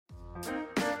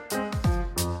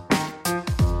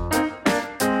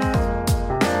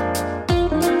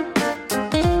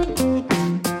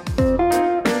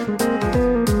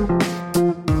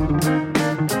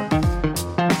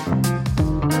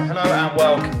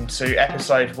to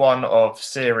episode 1 of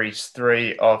series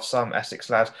 3 of Some Essex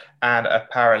Lad and a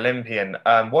Paralympian.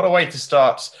 What a way to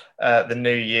start the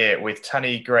new year with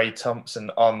Tanni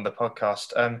Grey-Thompson on the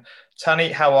podcast.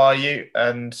 Tanni, how are you,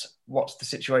 and what's the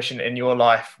situation in your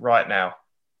life right now?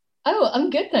 Oh, I'm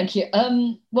good, thank you.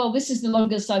 Well, this is the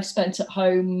longest I've spent at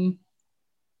home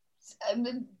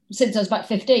since I was about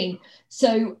 15.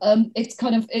 So it's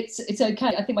okay.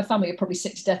 I think my family are probably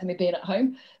sick to death of me being at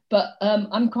home, but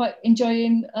I'm quite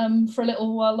enjoying for a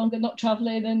little while longer not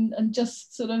traveling and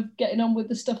just sort of getting on with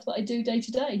the stuff that I do day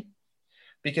to day.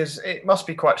 Because it must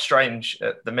be quite strange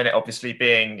at the minute, obviously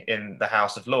being in the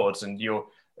House of Lords, and you're,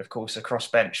 of course, a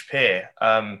crossbench peer,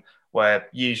 where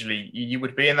usually you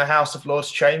would be in the House of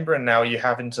Lords chamber and now you're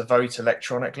having to vote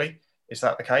electronically. Is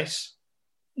that the case?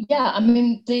 Yeah, I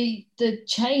mean, the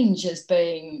change has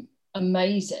been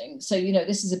amazing. So,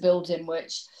 this is a building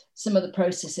which some of the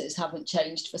processes haven't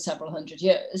changed for several hundred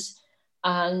years.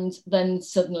 And then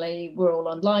suddenly we're all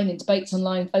online, in debates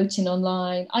online, voting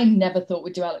online. I never thought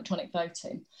we'd do electronic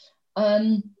voting.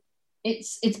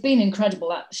 It's been incredible,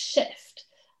 that shift.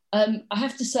 I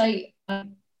have to say,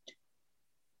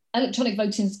 electronic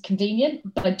voting is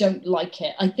convenient, but I don't like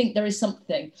it. I think there is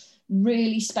something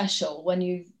really special when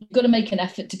you've got to make an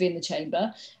effort to be in the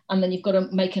chamber, and then you've got to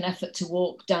make an effort to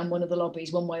walk down one of the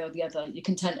lobbies one way or the other, you're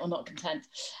content or not content,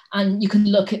 and you can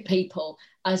look at people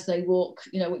as they walk,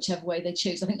 whichever way they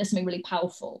choose. I think there's something really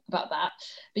powerful about that,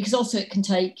 because also it can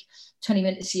take 20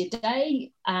 minutes of your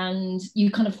day, and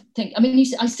you kind of think,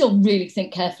 I still really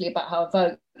think carefully about how I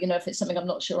vote. If it's something I'm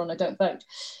not sure on, I don't vote.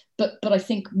 But I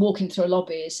think walking through a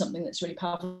lobby is something that's really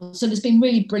powerful. So there's been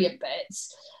really brilliant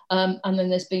bits. And then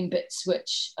there's been bits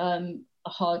which are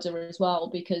harder as well,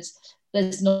 because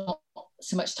there's not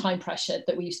so much time pressure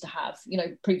that we used to have.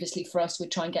 Previously for us,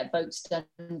 we'd try and get votes done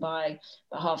by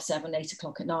 7:30, 8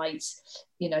 o'clock at night,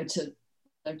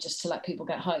 just to let people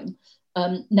get home.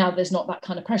 Now there's not that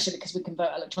kind of pressure because we can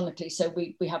vote electronically. So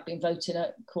we have been voting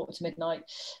at 1:45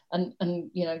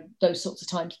 and those sorts of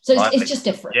times. So it's just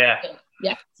different. Yeah.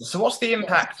 Yeah. So what's the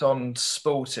impact on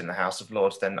sport in the House of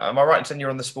Lords then? Am I right in saying you're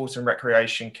on the Sport and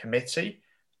Recreation Committee?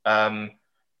 And,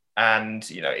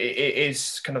 it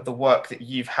is kind of the work that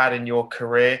you've had in your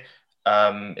career,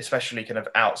 especially kind of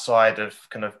outside of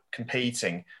kind of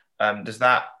competing. Does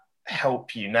that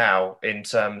help you now in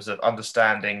terms of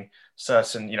understanding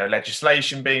certain,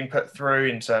 legislation being put through,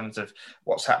 in terms of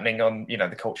what's happening on,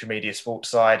 the culture, media, sports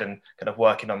side, and kind of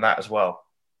working on that as well?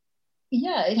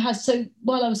 Yeah, it has. So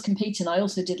while I was competing, I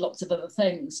also did lots of other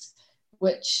things,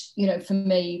 which, for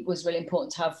me was really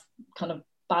important to have kind of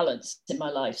balance in my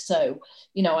life. So,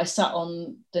 I sat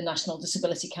on the National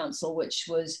Disability Council, which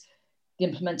was the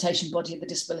implementation body of the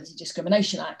Disability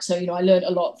Discrimination Act. So, I learned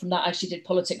a lot from that. I actually did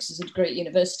politics as a degree at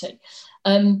university.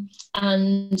 And,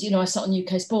 I sat on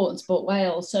UK Sport and Sport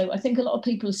Wales. So I think a lot of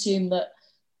people assume that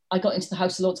I got into the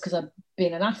House of Lords because I've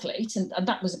been an athlete, and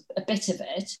that was a bit of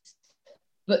it.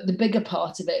 But the bigger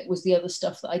part of it was the other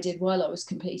stuff that I did while I was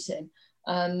competing.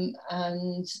 That's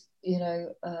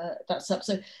up.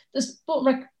 So the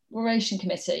Sport Recreation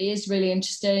Committee is really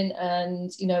interesting,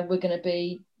 and, we're going to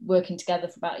be working together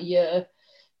for about a year.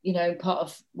 Part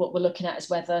of what we're looking at is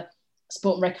whether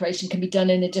sport and recreation can be done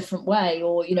in a different way,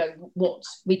 or, what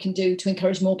we can do to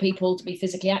encourage more people to be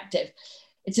physically active.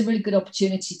 It's a really good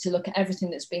opportunity to look at everything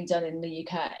that's been done in the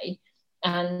UK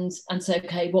and say,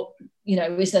 okay, what,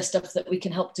 is there stuff that we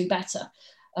can help do better?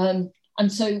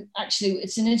 And so actually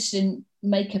it's an interesting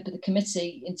makeup of the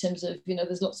committee in terms of,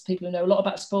 there's lots of people who know a lot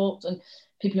about sport, and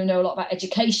people who know a lot about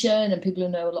education, and people who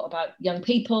know a lot about young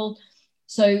people.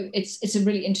 So it's a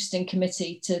really interesting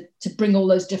committee to bring all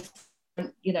those different,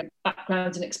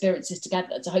 backgrounds and experiences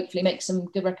together to hopefully make some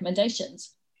good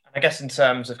recommendations. I guess in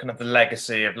terms of kind of the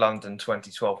legacy of London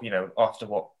 2012, after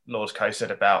what Lords Co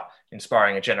said about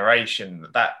inspiring a generation,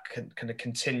 that kind of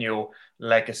continual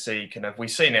legacy,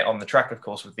 we've seen it on the track, of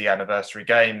course, with the anniversary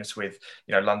games, with,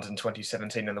 London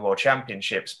 2017 and the World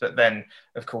Championships. But then,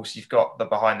 of course, you've got the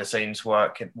behind the scenes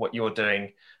work and what you're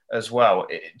doing as well.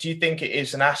 Do you think it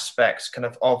is an aspect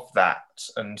of that,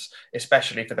 and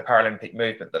especially for the Paralympic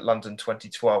movement, that London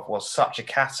 2012 was such a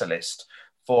catalyst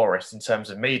for it in terms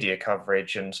of media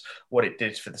coverage and what it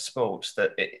did for the sports,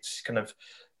 that it's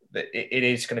it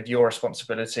is your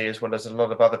responsibility, as well as a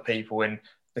lot of other people in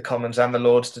the Commons and the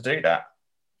Lords, to do that?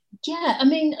 Yeah, I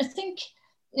think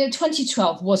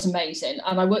 2012 was amazing,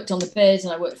 and I worked on the bid,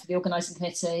 and I worked for the organising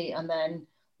committee, and then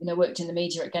worked in the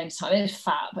media at Games Time. It was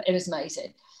fab, it was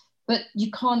amazing, but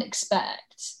you can't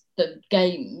expect the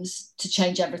games to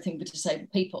change everything for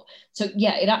disabled people. So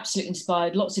yeah, it absolutely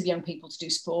inspired lots of young people to do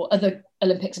sport. Other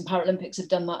Olympics and Paralympics have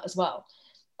done that as well.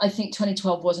 I think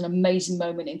 2012 was an amazing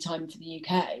moment in time for the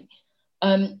UK.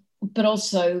 But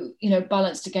also,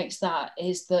 balanced against that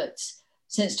is that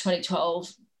since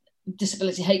 2012,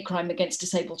 disability hate crime against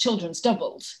disabled children's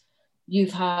doubled.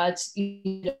 You've had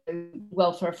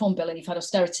welfare reform bill, and you've had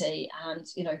austerity, and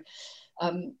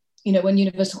when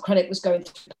universal credit was going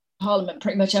through Parliament,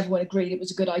 pretty much everyone agreed it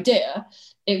was a good idea.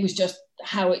 It was just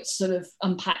how it's sort of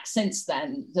unpacked since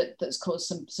then that's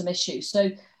caused some issues.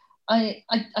 So I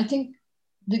think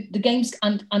the games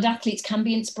and athletes can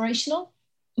be inspirational,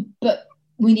 but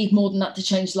we need more than that to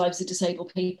change the lives of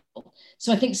disabled people.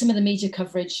 So I think some of the media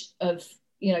coverage of,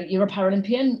 you're a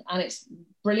Paralympian and it's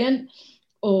brilliant,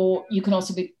 or you can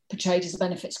also be portrayed as a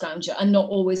benefit scrounger, and not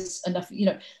always enough,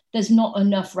 there's not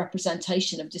enough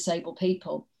representation of disabled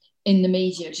people in the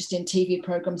media, just in TV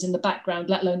programs in the background,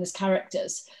 let alone as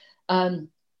characters, or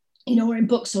in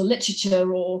books or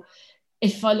literature. Or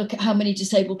if I look at how many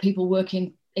disabled people work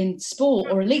in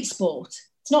sport or elite sport,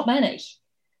 it's not many,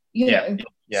 know.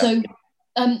 Yeah. So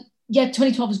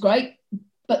 2012 was great,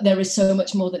 but there is so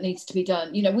much more that needs to be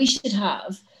done. We should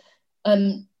have,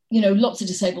 lots of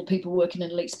disabled people working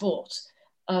in elite sport.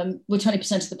 We're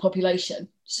 20% of the population.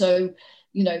 So,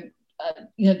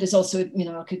 there's also,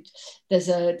 there's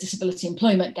a disability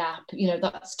employment gap,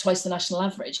 that's twice the national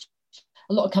average.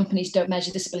 A lot of companies don't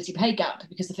measure disability pay gap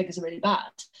because the figures are really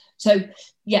bad. So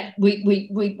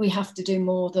we have to do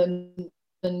more than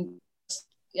and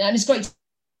it's great to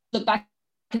look back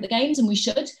at the games, and we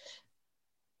should,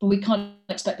 but we can't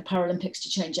expect the Paralympics to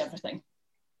change everything.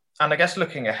 And I guess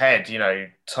looking ahead,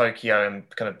 Tokyo and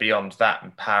kind of beyond that,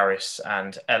 and Paris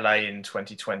and LA in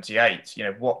 2028,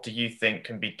 what do you think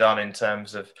can be done in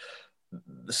terms of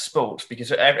the sport?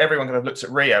 Because everyone kind of looks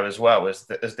at Rio as well as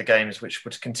the games which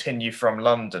would continue from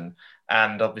London.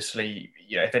 And obviously,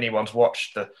 if anyone's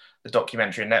watched the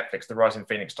documentary on Netflix, the Rising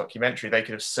Phoenix documentary, they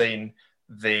could have seen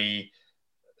the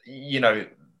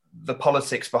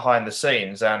politics behind the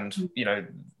scenes, and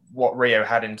what Rio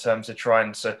had in terms of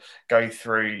trying to go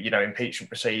through, impeachment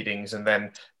proceedings, and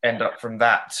then end up from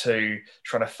that to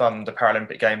trying to fund the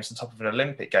Paralympic Games on top of an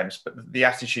Olympic Games. But the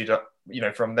attitude,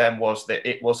 from them was that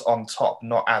it was on top,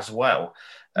 not as well.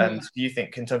 And do you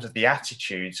think, in terms of the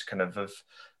attitudes kind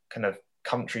of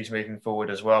countries moving forward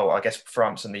as well, I guess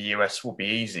France and the US will be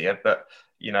easier, but,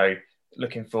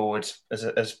 looking forward as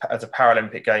a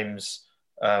Paralympic Games,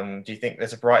 do you think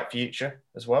there's a bright future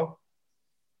as well?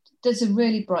 There's a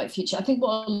really bright future. I think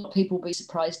what a lot of people will be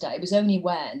surprised at, it was only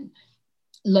when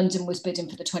London was bidding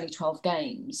for the 2012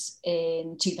 Games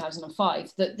in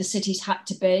 2005 that the cities had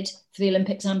to bid for the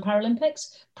Olympics and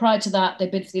Paralympics. Prior to that, they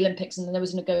bid for the Olympics, and then there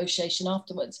was a negotiation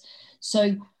afterwards.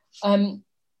 So London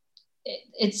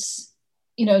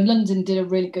did a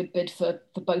really good bid for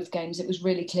both games. It was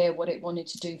really clear what it wanted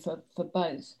to do for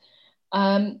both.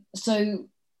 So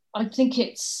I think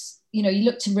it's, you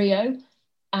look to Rio,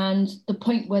 and the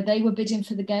point where they were bidding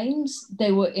for the games,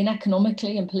 they were in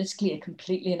economically and politically a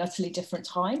completely and utterly different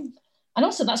time. And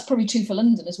also that's probably true for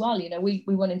London as well. We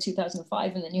won in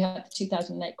 2005, and then you had the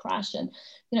 2008 crash, and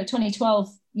 2012,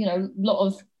 a lot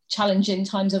of challenging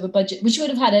times over budget, which you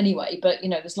would have had anyway, but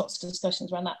there's lots of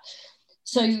discussions around that.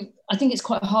 So I think it's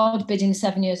quite hard bidding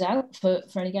 7 years out for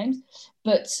any games.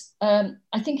 But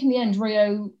I think in the end,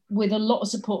 Rio, with a lot of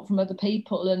support from other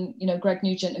people, and, Greg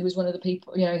Nugent, who was one of the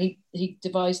people, he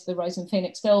devised the Rising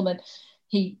Phoenix film, and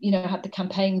he, had the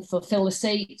campaign for Fill the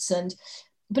Seats.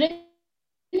 But in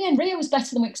the end, Rio was better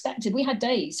than we expected. We had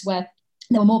days where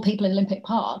there were more people in Olympic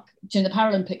Park during the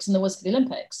Paralympics than there was for the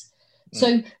Olympics.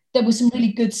 So there was some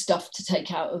really good stuff to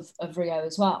take out of Rio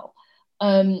as well.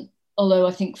 Although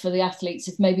I think for the athletes,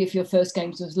 if your first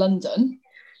games was London,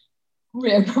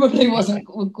 Rio probably wasn't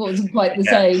quite the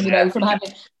same, from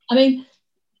having,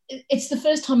 it's the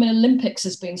first time an Olympics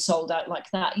has been sold out like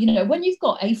that. When you've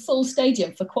got a full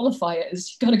stadium for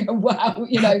qualifiers, you've got to go, wow,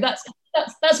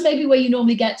 that's maybe where you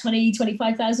normally get 20,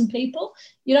 25,000 people.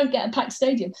 You don't get a packed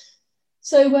stadium.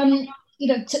 So,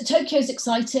 Tokyo's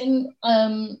exciting.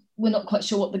 We're not quite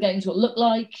sure what the games will look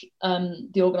like.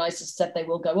 The organisers said they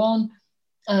will go on.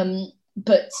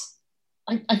 But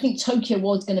I think Tokyo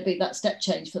was going to be that step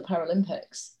change for the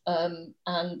Paralympics.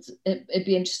 And it'd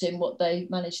be interesting what they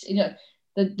managed.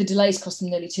 The delays cost them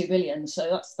nearly 2 billion.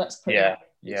 So that's pretty.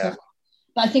 Yeah. Tough.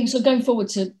 But I think so going forward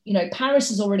to, Paris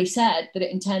has already said that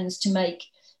it intends to make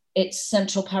its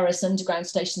central Paris underground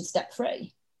station step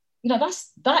free.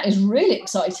 That is really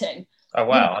exciting. Oh,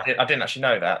 wow. I didn't actually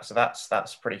know that. So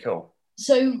that's pretty cool.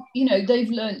 So, they've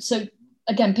learned. So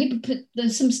again,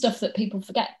 there's some stuff that people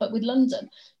forget, but with London,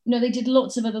 they did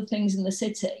lots of other things in the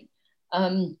city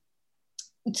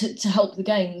to help the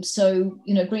games. So,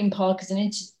 Green Park is an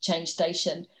interchange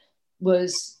station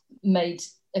was made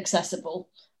accessible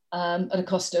at a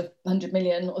cost of 100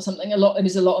 million or something. It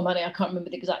was a lot of money. I can't remember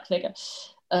the exact figure.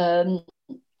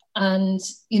 And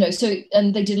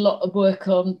they did a lot of work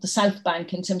on the South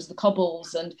Bank in terms of the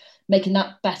cobbles and making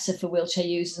that better for wheelchair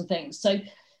users and things. So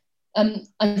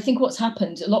I think what's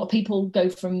happened, a lot of people go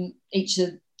from each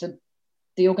of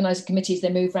the organising committees, they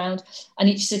move around, and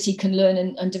each city can learn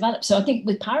and develop. So I think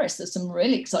with Paris, there's some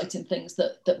really exciting things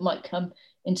that might come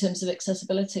in terms of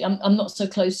accessibility. I'm not so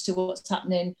close to what's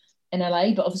happening in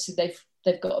LA, but obviously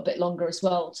they've got a bit longer as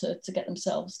well to get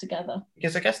themselves together.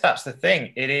 Because I guess that's the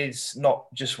thing. It is not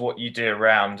just what you do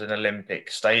around an Olympic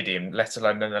stadium, let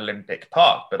alone an Olympic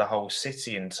park, but a whole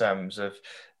city in terms of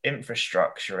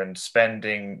infrastructure and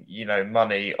spending,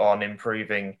 money on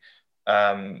improving,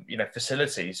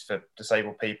 facilities for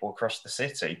disabled people across the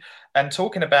city. And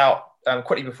talking about,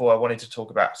 quickly before, I wanted to talk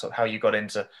about sort of how you got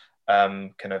into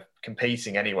kind of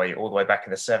competing anyway, all the way back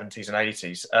in the 70s and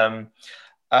 80s.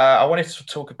 I wanted to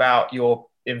talk about your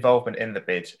involvement in the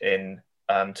bid in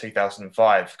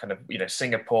 2005, kind of,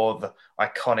 Singapore, the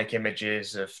iconic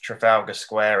images of Trafalgar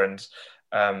Square. And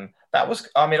that was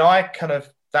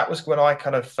when I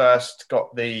kind of first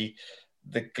got the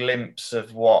glimpse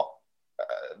of what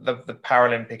the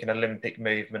Paralympic and Olympic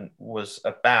movement was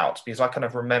about, because I kind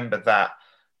of remember that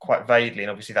quite vaguely. And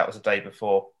obviously that was the day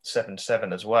before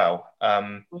 7/7 as well.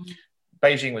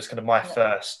 Beijing was kind of my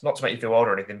first, not to make you feel old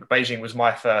or anything, but Beijing was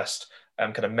my first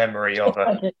kind of memory of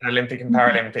an Olympic and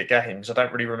Paralympic Games. I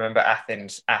don't really remember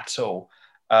Athens at all.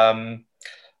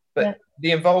 But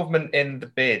the involvement in the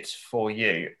bid for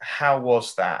you, how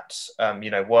was that?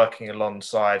 Working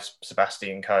alongside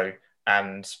Sebastian Coe,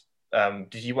 and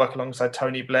did you work alongside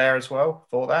Tony Blair as well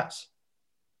for that?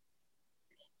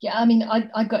 Yeah, I mean,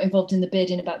 I got involved in the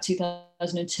bid in about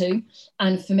 2002.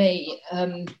 And for me,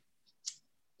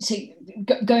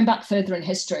 going back further in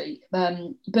history,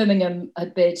 Birmingham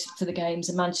had bid for the Games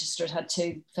and Manchester had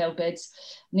 2 failed bids.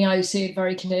 And the IOC had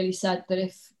very clearly said that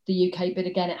if the UK bid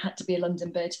again, it had to be a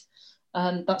London bid.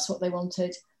 That's what they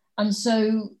wanted. And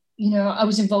so, I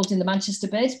was involved in the Manchester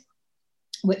bid,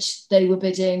 which they were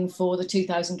bidding for the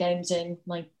 2000 Games in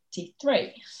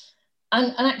 93.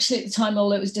 And actually at the time,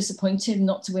 although it was disappointing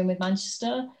not to win with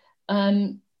Manchester,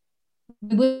 we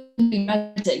wouldn't be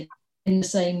ready in the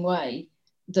same way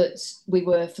that we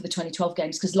were for the 2012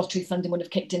 Games, because lottery funding wouldn't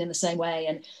have kicked in the same way,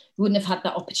 and we wouldn't have had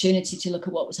that opportunity to look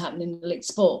at what was happening in elite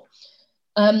sport.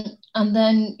 And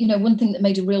then, one thing that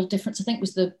made a real difference, I think,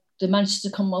 was the Manchester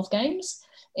Commonwealth Games,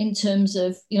 in terms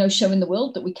of, showing the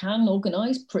world that we can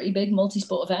organise pretty big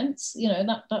multi-sport events.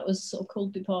 That was sort of cool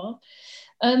to be part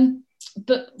of.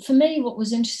 But for me, what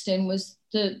was interesting was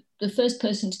the first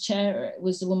person to chair it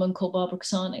was a woman called Barbara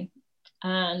Kasani,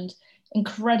 and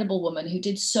incredible woman who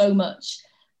did so much.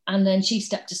 And then she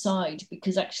stepped aside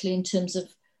because actually in terms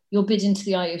of your bid into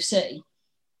the IOC,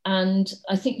 and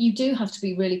I think you do have to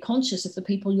be really conscious of the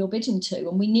people you're bidding to.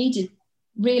 And we needed,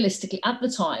 realistically at the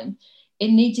time, it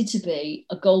needed to be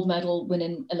a gold medal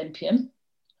winning Olympian.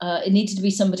 It needed to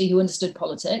be somebody who understood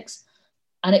politics.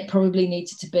 And it probably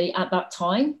needed to be, at that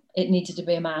time, it needed to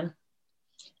be a man.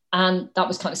 And that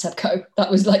was kind of Seb Coe.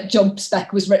 That was like job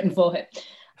spec was written for him.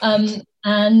 It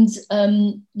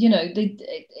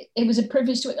was a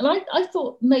privilege to it. And I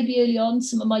thought maybe early on,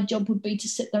 some of my job would be to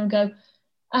sit there and go,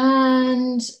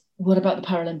 and what about the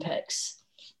Paralympics?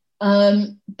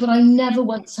 But I never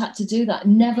once had to do that,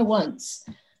 never once.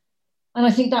 And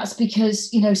I think that's because,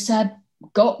 Seb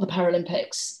got the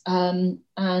Paralympics,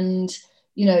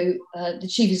 the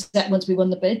chief exec, once we won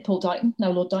the bid, Paul Dighton,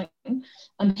 now Lord Dighton,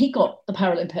 he got the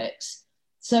Paralympics.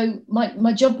 So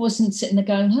my job wasn't sitting there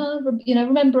going,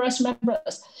 remember us.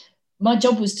 My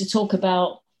job was to talk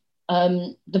about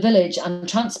the village and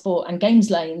transport and games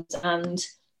lanes, and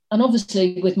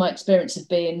obviously with my experience of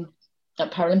being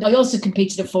at Paralympics, I also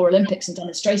competed at 4 Olympics and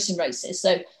demonstration races,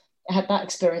 so I had that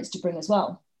experience to bring as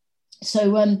well.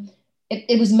 So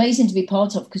it was amazing to be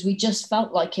part of, because we just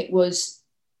felt like it was,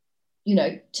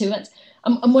 2 events.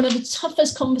 And one of the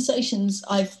toughest conversations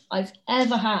I've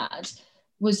ever had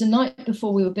was the night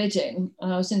before we were bidding.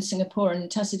 I was in Singapore, and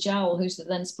Tessa Jowell, who's the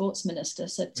then sports minister,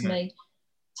 said to me,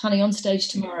 Tanni, on stage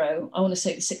tomorrow, I want to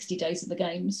say the 60 days of the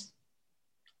Games.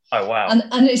 Oh, wow.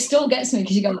 And it still gets me,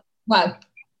 because you go, wow,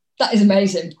 that is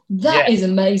amazing. That is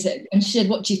amazing. And she said,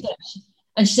 what do you think?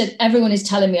 And she said, everyone is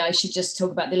telling me I should just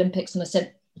talk about the Olympics. And I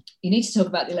said, you need to talk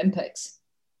about the Olympics.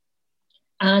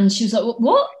 And she was like,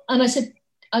 what? And I said,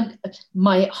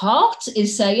 my heart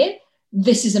is saying,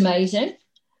 this is amazing,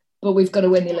 but we've got to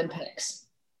win the Olympics.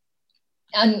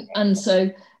 And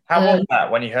so... How was that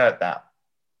when you heard that?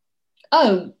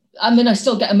 Oh, I mean, I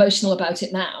still get emotional about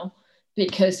it now,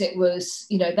 because it was,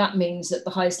 you know, that means that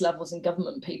the highest levels in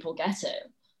government people get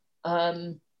it.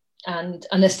 And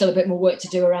there's still a bit more work to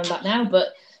do around that now,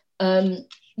 but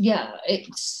yeah,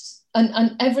 it's,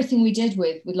 and everything we did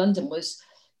with London was,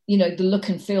 you know, the look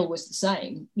and feel was the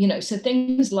same, you know, so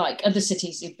things like other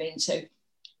cities you've been to,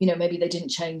 you know, maybe they didn't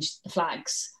change the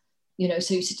flags, you know,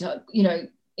 so you know,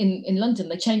 in London,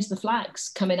 they changed the flags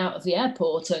coming out of the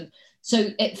airport. And so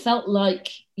it felt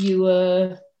like you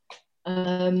were,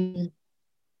 it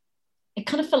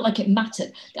kind of felt like it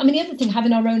mattered. I mean, the other thing,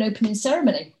 having our own opening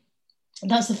ceremony,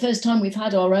 that's the first time we've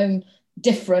had our own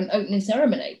different opening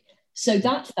ceremony. So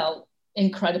that felt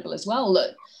incredible as well.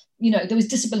 Look, you know, there was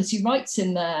disability rights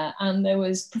in there, and there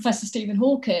was Professor Stephen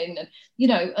Hawking, and, you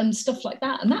know, and stuff like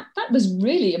that. And that was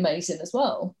really amazing as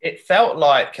well. It felt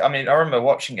like, I mean, I remember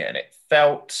watching it, and it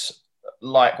felt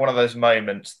like one of those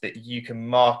moments that you can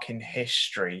mark in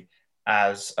history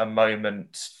as a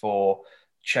moment for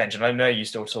change. And I know you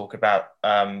still talk about,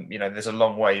 you know, there's a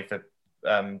long way for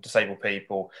disabled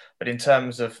people, but in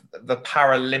terms of the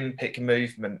Paralympic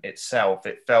movement itself,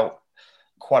 it felt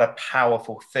quite a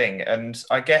powerful thing. And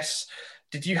I guess,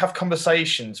 did you have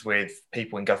conversations with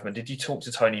people in government? Did you talk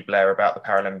to Tony Blair about the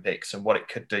Paralympics and what it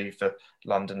could do for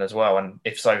London as well? And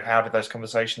if so, how did those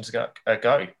conversations go?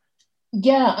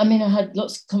 Yeah, I mean, I had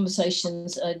lots of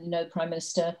conversations. You know, the Prime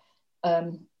Minister,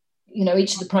 you know,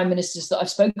 each of the Prime Ministers that I've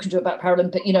spoken to about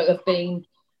Paralympic, you know, have been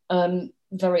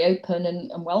very open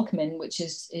and welcoming, which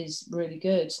is really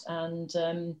good. And,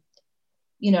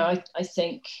 you know, I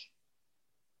think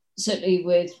certainly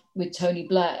with Tony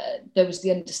Blair, there was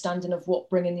the understanding of what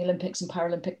bringing the Olympics and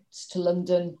Paralympics to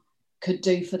London could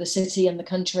do for the city and the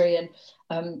country,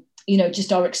 and you know,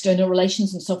 just our external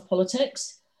relations and soft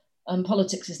politics.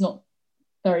 Politics is not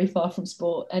very far from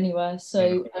sport anywhere,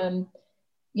 so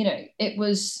you know, it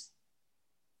was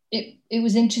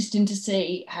interesting to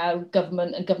see how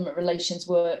government and government relations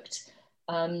worked.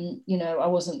 You know, I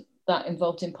wasn't that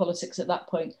involved in politics at that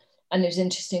point, and it was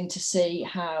interesting to see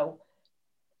how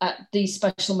at these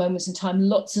special moments in time,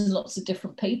 lots and lots of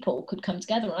different people could come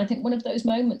together. And I think one of those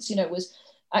moments, you know, was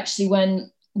actually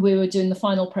when we were doing the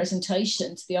final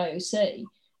presentation to the IOC,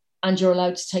 and you're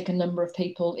allowed to take a number of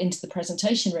people into the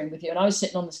presentation room with you. And I was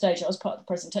sitting on the stage, I was part of the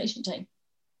presentation team.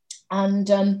 And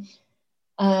that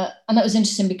was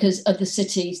interesting because other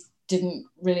cities didn't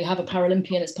really have a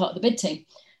Paralympian as part of the bid team.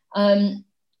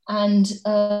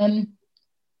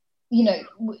 You know,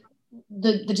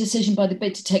 the decision by the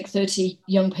bid to take 30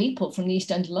 young people from the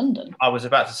East End of London. I was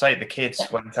about to say, the kids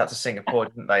went out to Singapore,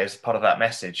 didn't they, as part of that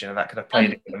message, and that could have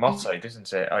played into the motto,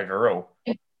 doesn't it, overall?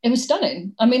 It was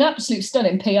stunning. I mean, absolute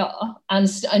stunning PR,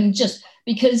 and just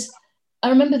because I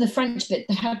remember the French bit,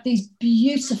 they had these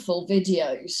beautiful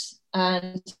videos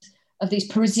and of these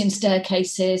Parisian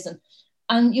staircases,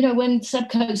 and you know, when Seb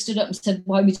Coe stood up and said,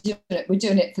 "Why are we doing it? We're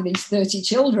doing it for these 30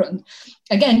 children."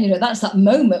 Again, you know, that's that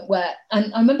moment where,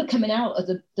 and I remember coming out of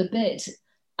the bid,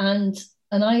 and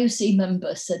an IOC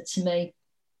member said to me,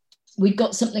 "We'd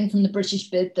got something from the British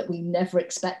bid that we never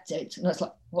expected." And I was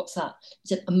like, "What's that?"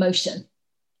 He said, "Emotion."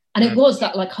 And it was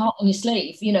that, like, heart on your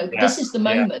sleeve, you know, this is the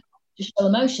moment to show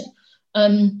emotion.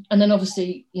 And then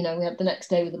obviously, you know, we had the next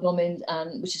day with the bombing,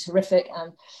 which is horrific.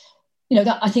 And, you know,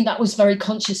 that I think that was very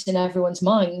conscious in everyone's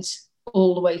minds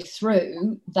all the way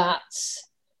through, that,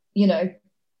 you know,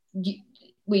 we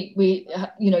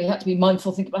you know, you had to be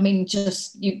mindful. I mean,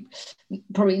 just, you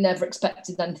probably never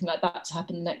expected anything like that to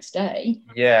happen the next day.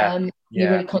 You're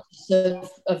really conscious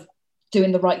of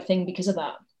doing the right thing because of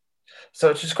that.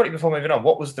 So just quickly before moving on,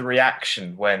 what was the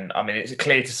reaction when, I mean, it's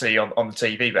clear to see on the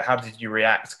TV, but how did you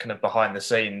react kind of behind the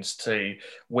scenes to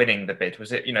winning the bid?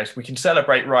 Was it, you know, we can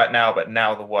celebrate right now, but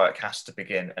now the work has to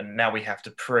begin, and now we have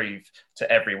to prove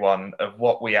to everyone of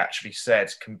what we actually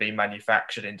said can be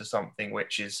manufactured into something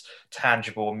which is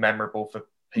tangible and memorable for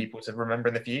people to remember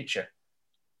in the future?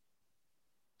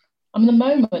 I mean, the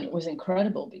moment was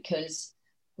incredible because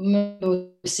we were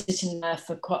sitting there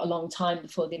for quite a long time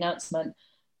before the announcement,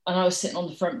 and I was sitting on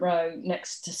the front row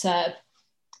next to Seb,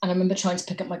 and I remember trying to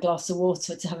pick up my glass of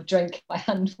water to have a drink. My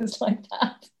hand was like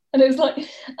that. And it was like,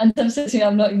 and I'm sitting,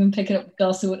 I'm not even picking up the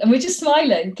glass of water. And we're just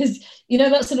smiling because, you know,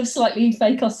 that sort of slightly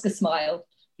fake Oscar smile,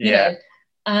 you know.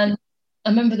 And I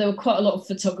remember there were quite a lot of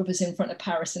photographers in front of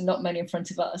Paris and not many in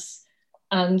front of us.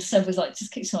 And Seb was like,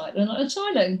 just keep smiling. And I'm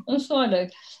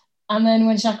smiling. And then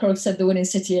when Shakarov said the winning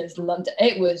city is London,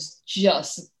 it was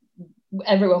just,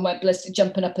 everyone went ballistic,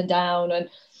 jumping up and down, and,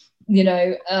 you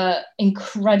know,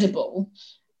 incredible.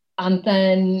 And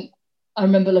then I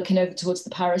remember looking over towards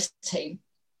the Paris team,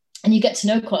 and you get to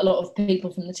know quite a lot of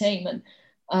people from the team. And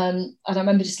I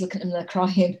remember just looking at them, they're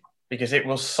crying. because it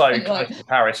was so Like, close.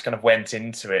 Paris kind of went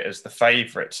into it as the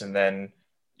favourites, and then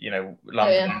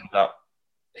London ended up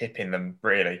pipping them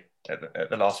really at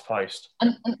the last post.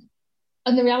 And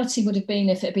the reality would have been,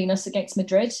 if it had been us against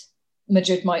Madrid,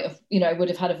 Madrid might have, would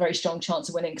have had a very strong chance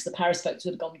of winning, because the Paris votes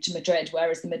would have gone to Madrid,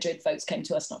 whereas the Madrid votes came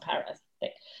to us, not Paris.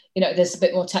 There's a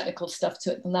bit more technical stuff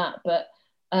to it than that, but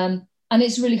and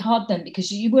it's really hard then,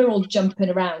 because you were all jumping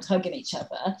around, hugging each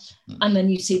other, and then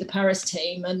you see the Paris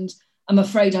team, and I'm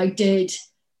afraid I did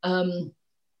kind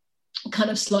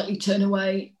of slightly turn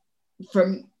away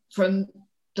from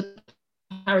the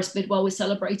Paris bid while we're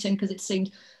celebrating, because it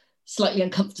seemed slightly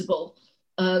uncomfortable.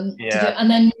 And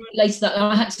then later that,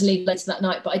 I had to leave later that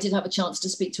night, but I did have a chance to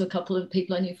speak to a couple of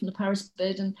people I knew from the Paris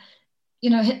bid, and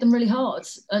hit them really hard.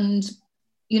 And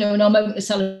in our moment of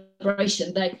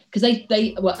celebration, because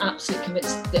they were absolutely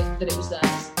convinced that it was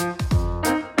theirs.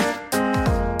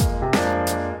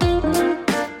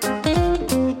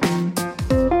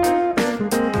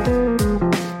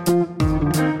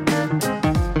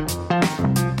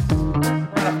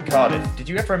 Cardiff, did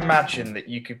you ever imagine that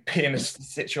you could be in a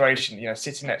situation,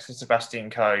 sitting next to Sebastian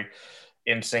Coe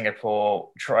in Singapore,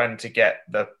 trying to get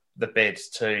the bids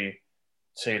to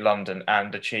London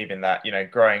and achieving that,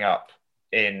 growing up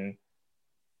in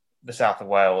the south of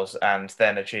Wales and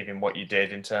then achieving what you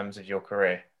did in terms of your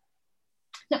career?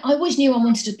 Now, I always knew I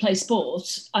wanted to play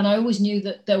sport, and I always knew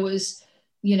that there was,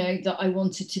 that I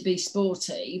wanted to be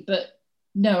sporty, but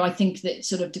no, I think that it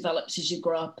sort of develops as you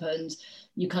grow up and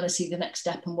you kind of see the next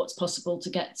step and what's possible to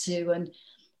get to. And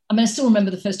I mean, I still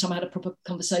remember the first time I had a proper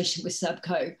conversation with Seb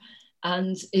Coe,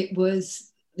 and it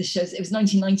was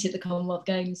 1990 at the Commonwealth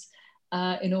Games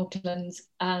in Auckland.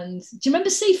 And do you remember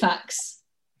CFAX?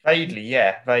 Vaguely,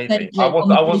 yeah, vaguely. I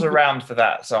was around for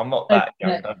that, so I'm not that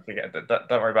young. Don't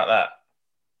worry about that.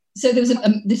 So there was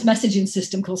this messaging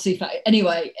system called CFAX.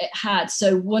 Anyway, it had,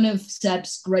 so one of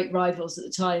Seb's great rivals at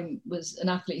the time was an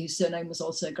athlete whose surname was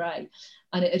also Gray,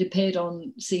 and it had appeared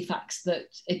on CFAX that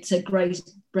it said Gray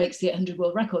breaks the 800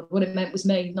 world record. What it meant was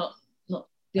me, not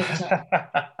the other side.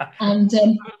 And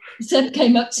Seb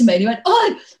came up to me and he went,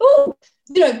 oh,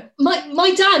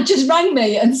 my dad just rang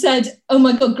me and said, oh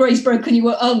my God, Gray's broken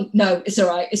you. Oh no, it's all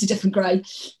right, it's a different Gray.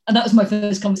 And that was my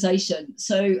first conversation.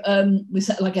 So with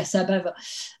Seb ever.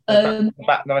 The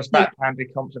most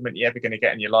backhanded compliment you're ever going to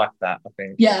get in your life, that, I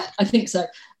think. Yeah, I think so.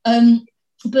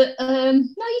 But no,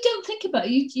 you don't think about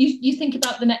it. You think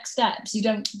about the next steps. You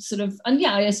don't sort of, and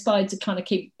yeah, I aspired to kind of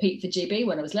compete for GB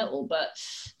when I was little, but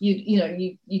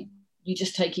you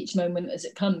just take each moment as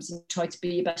it comes and try to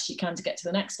be your best you can to get to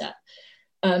the next step.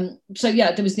 So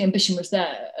yeah, there was, the ambition was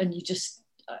there, and you just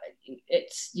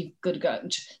you've got to go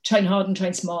and train hard and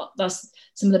train smart. That's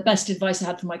some of the best advice I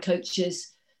had from my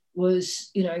coaches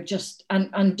was, just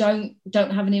and don't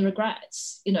have any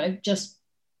regrets. Just.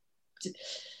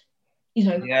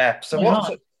 Yeah. So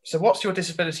what's your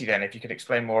disability then? If you could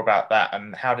explain more about that,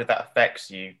 and how did that affect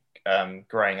you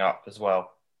growing up as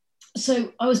well?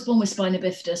 So I was born with spina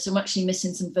bifida, so I'm actually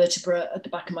missing some vertebra at the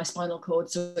back of my spinal cord,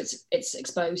 so it's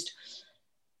exposed.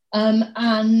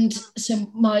 And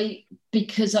so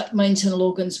because my internal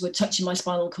organs were touching my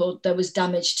spinal cord, there was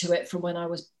damage to it from when I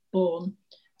was born.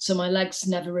 So my legs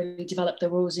never really developed; they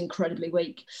were always incredibly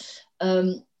weak.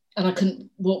 And I couldn't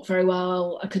walk very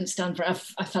well. I couldn't stand for it.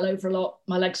 I fell over a lot.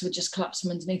 My legs would just collapse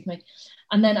from underneath me.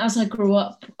 And then as I grew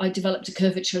up, I developed a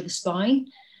curvature of the spine.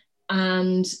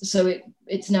 And so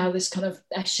it's now this kind of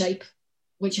S shape,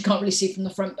 which you can't really see from the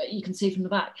front, but you can see from the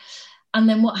back. And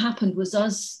then what happened was,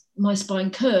 as my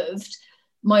spine curved,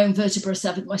 my own vertebra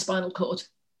severed my spinal cord.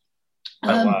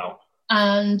 Oh, wow.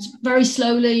 And very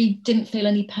slowly, didn't feel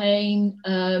any pain.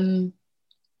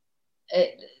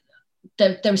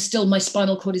 There is still, my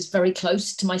spinal cord is very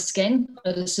close to my skin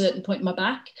at a certain point in my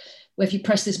back, where if you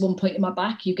press this one point in my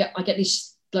back, I get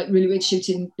these like really weird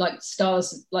shooting, like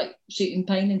stars, like shooting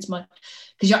pain into my,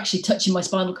 because you're actually touching my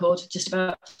spinal cord just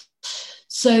about.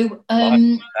 So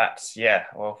that's, yeah,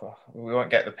 well, we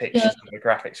won't get the pictures and the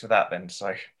graphics for that then,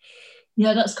 so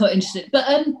yeah, that's quite interesting.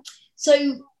 But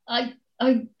so I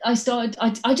started,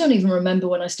 I don't even remember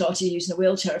when I started using a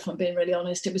wheelchair, if I'm being really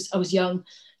honest. I was young.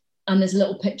 And there's a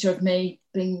little picture of me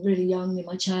being really young in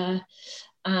my chair.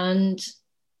 And,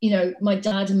 my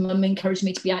dad and mum encouraged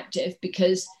me to be active,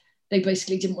 because they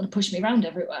basically didn't want to push me around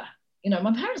everywhere.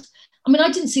 My parents, I mean,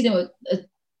 I didn't see them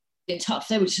being tough.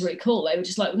 They were just really cool. They were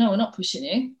just like, no, we're not pushing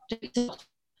you. We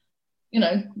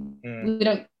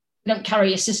don't carry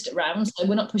your sister around, so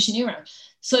we're not pushing you around.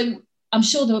 So I'm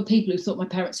sure there were people who thought my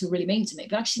parents were really mean to me,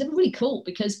 but actually they were really cool,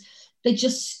 because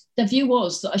their view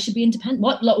was that I should be independent.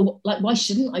 Why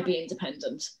shouldn't I be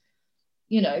independent?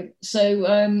 So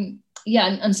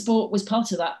and sport was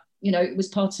part of that you know, it was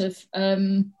part of,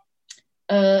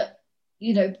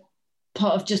 you know,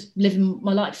 part of just living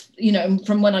my life, you know. And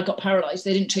from when I got paralyzed,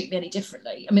 they didn't treat me any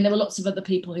differently. I mean, there were lots of other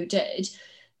people who did.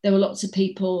 There were lots of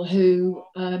people who,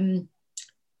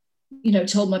 you know,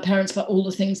 told my parents about all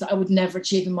the things that I would never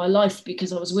achieve in my life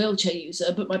because I was a wheelchair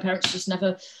user, but my parents just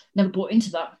never bought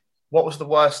into that. What was the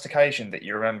worst occasion that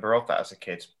you remember of that as a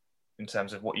kid, in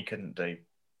terms of what you couldn't do?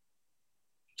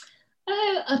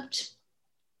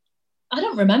 I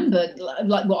don't remember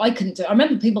like what I couldn't do. I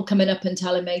remember people coming up and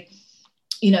telling me,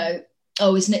 you know,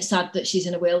 oh, isn't it sad that she's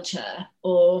in a wheelchair?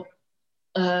 Or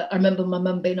I remember my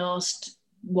mum being asked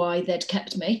why they'd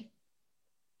kept me.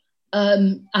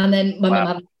 And then my mum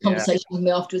having a conversation with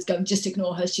me afterwards going, just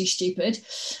ignore her, she's stupid.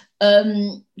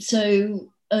 Probably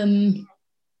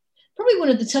one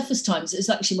of the toughest times is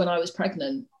actually when I was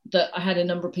pregnant, that I had a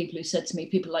number of people who said to me,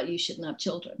 people like you shouldn't have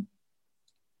children.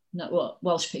 Not what?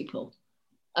 Welsh people.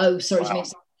 Oh, sorry. Wow.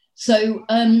 So,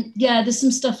 yeah, there's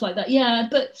some stuff like that. Yeah,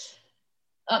 but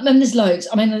there's loads.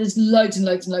 I mean, there's loads and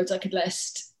loads and loads I could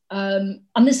list. And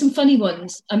there's some funny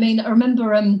ones. I mean, I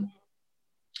remember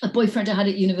a boyfriend I had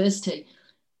at university.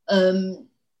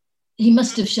 He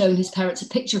must have shown his parents a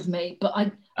picture of me, but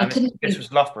I couldn't. This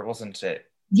was Loughborough, wasn't it?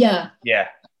 Yeah. Yeah.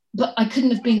 But I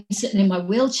couldn't have been sitting in my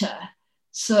wheelchair.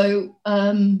 So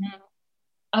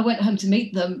I went home to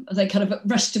meet them. They kind of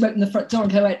rushed to open the front door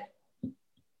and I went,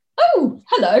 oh,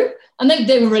 hello. And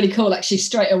they were really cool, actually,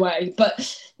 straight away.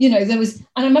 But, you know, there was, and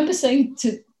I remember saying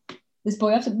to this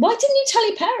boy after, why didn't you tell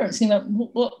your parents? And he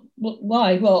went, what,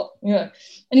 why, what? Yeah.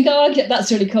 And you go, oh, yeah,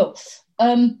 that's really cool.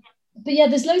 But yeah,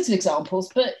 there's loads of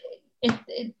examples, but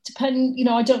it depends, you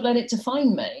know, I don't let it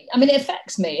define me. I mean, it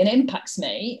affects me and impacts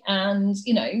me and,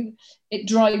 you know, it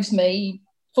drives me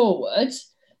forward.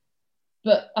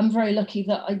 But I'm very lucky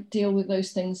that I deal with those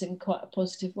things in quite a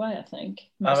positive way, I think.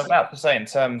 Mostly. I was about to say, in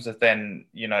terms of then,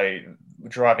 you know,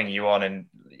 driving you on and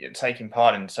taking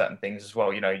part in certain things as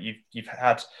well, you know, you've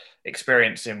had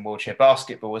experience in wheelchair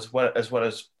basketball as well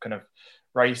as kind of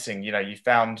racing. You know, you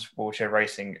found wheelchair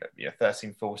racing at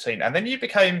 13, 14, and then you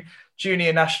became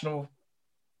junior national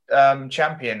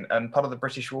champion and part of the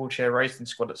British wheelchair racing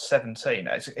squad at 17.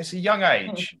 It's a young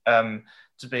age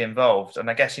to be involved. And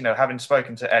I guess, you know, having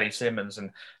spoken to Ellie Simmonds and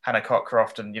Hannah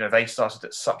Cockcroft, and, you know, they started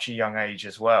at such a young age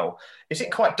as well. Is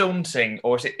it quite daunting,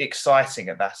 or is it exciting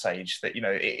at that age that, you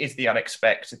know, it is the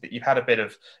unexpected, that you've had a bit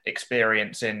of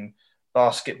experience in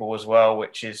basketball as well,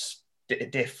 which is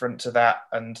different to that?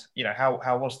 And, you know,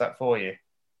 how was that for you?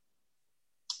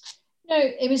 No,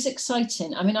 it was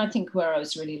exciting. I mean, I think where I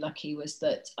was really lucky was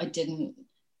that I didn't,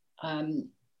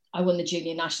 I won the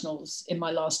junior nationals in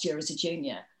my last year as a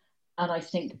junior. And I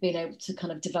think being able to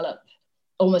kind of develop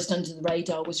almost under the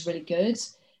radar was really good.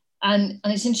 And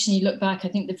it's interesting, you look back, I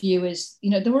think the view is, you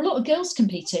know, there were a lot of girls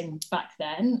competing back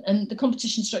then and the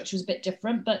competition structure was a bit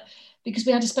different, but because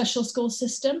we had a special school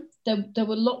system, there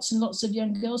were lots and lots of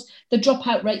young girls. The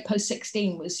dropout rate post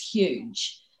 16 was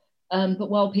huge. But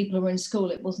while people were in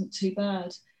school, it wasn't too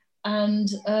bad. And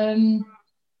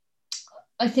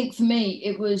I think for me,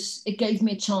 it gave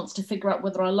me a chance to figure out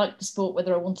whether I liked the sport,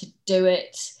 whether I wanted to do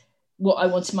it, what I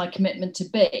wanted my commitment to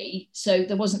be. So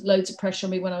there wasn't loads of pressure on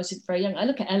me when I was very young. I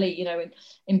look at Ellie, you know,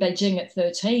 in Beijing at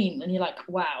 13, and you're like,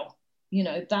 wow, you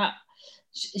know, that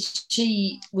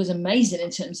she was amazing in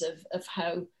terms of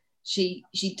how she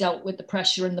dealt with the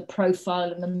pressure and the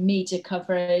profile and the media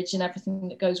coverage and everything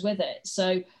that goes with it.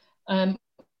 So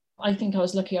I think I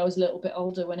was lucky I was a little bit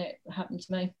older when it happened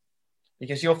to me.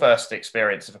 Because your first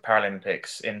experience of the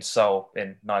Paralympics in Seoul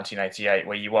in 1988,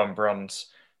 where you won bronze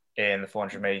in the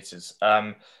 400 meters,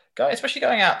 especially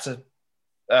going out to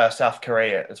South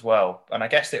Korea as well. And I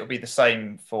guess it would be the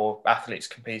same for athletes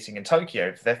competing in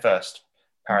Tokyo for their first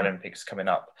Paralympics coming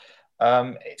up.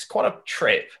 It's quite a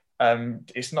trip.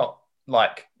 It's not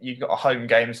like you've got a home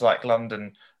games like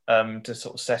London to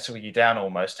sort of settle you down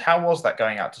almost. How was that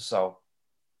going out to Seoul?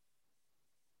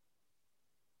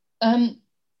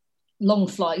 Long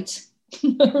flight.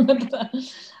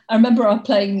 I remember our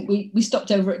plane, we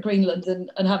stopped over at Greenland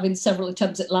and having several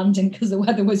attempts at landing because the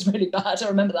weather was really bad. I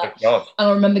remember that. And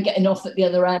I remember getting off at the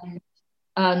other end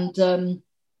and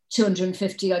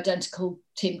 250 identical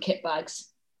team kit bags.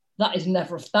 That is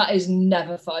never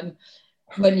fun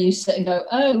when you sit and go,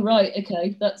 oh, right,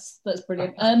 okay, that's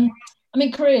brilliant. I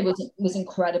mean, Korea was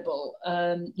incredible.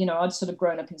 You know, I'd sort of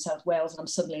grown up in South Wales and I'm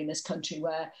suddenly in this country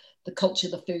where the culture,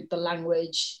 the food, the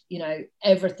language, you know,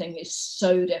 everything is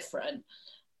so different.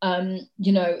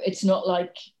 You know, it's not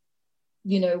like,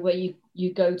 you know, where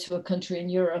you go to a country in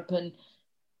Europe and,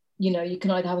 you know, you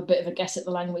can either have a bit of a guess at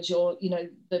the language or, you know,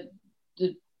 the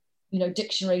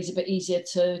dictionaries a bit easier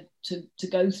to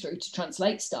go through to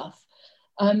translate stuff.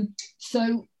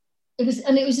 So it was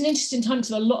an interesting time because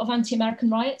there were a lot of anti-American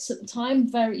riots at the time.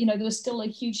 There was still a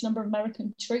huge number of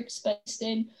American troops based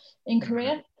in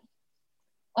Korea.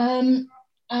 And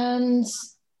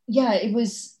yeah, it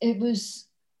was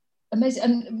amazing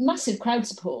and massive crowd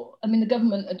support. I mean, the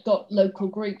government had got local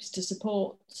groups to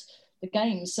support the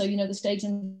games. So, the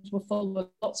stadiums were full of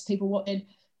lots of people watching.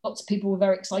 Lots of people were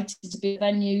very excited to be at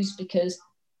venues because,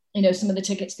 some of the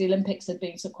tickets to the Olympics had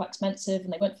been quite expensive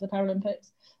and they went for the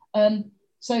Paralympics.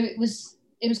 So it was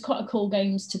quite a cool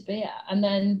games to be at. And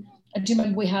then I do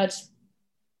remember we had,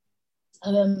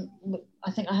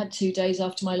 I think I had 2 days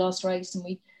after my last race, and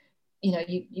we,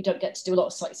 you don't get to do a lot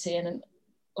of sightseeing and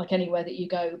like anywhere that you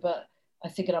go, but I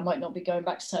figured I might not be going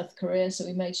back to South Korea. So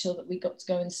we made sure that we got to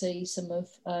go and see some of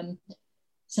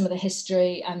the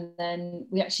history. And then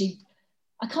we actually,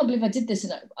 I can't believe I did this.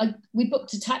 We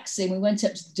booked a taxi and we went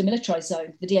up to the demilitarized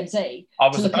zone, the DMZ. I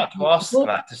was about to ask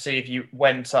that, to see if you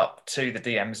went up to the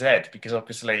DMZ, because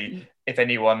obviously if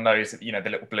anyone knows that, the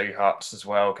little blue huts as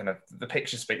well, kind of the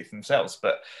pictures speak for themselves,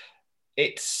 but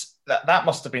that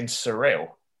must have been surreal.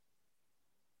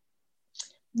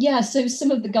 Yeah, so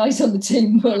some of the guys on the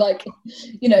team were like,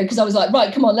 because I was like,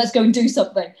 right, come on, let's go and do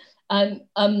something. And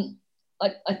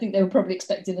I think they were probably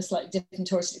expecting a slightly different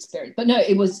tourist experience, but no,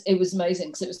 it was amazing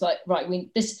because it was like, right, we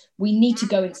need to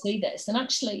go and see this. And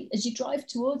actually, as you drive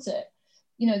towards it,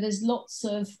 there's lots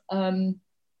of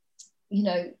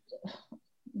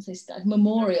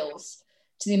memorials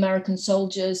to the American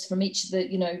soldiers from each of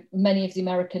the, many of the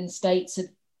American states had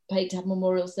paid to have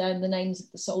memorials there and the names of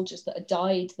the soldiers that had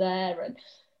died there. And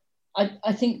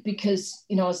I think because,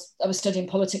 I was studying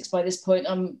politics by this point,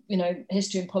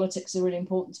 history and politics are really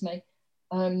important to me.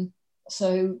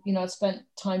 So, I spent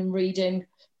time reading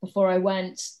before I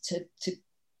went to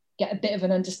get a bit of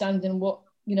an understanding of what,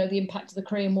 the impact of the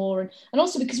Korean War. And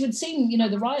also because we'd seen,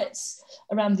 the riots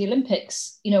around the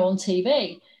Olympics, on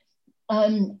TV.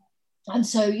 And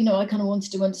so, I kind of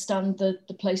wanted to understand the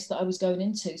place that I was going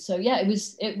into. So, yeah,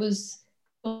 it was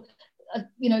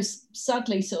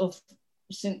sadly sort of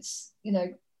since,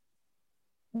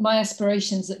 my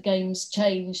aspirations at games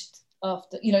changed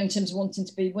after, in terms of wanting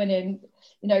to be winning,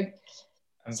 And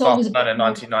so Barcelona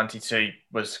 1992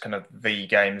 was kind of the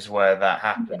games where that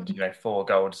happened, 4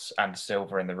 golds and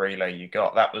silver in the relay you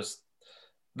got. Was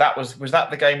that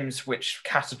the games which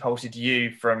catapulted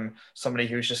you from somebody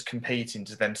who was just competing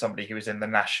to then somebody who was in the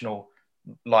national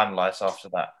limelight after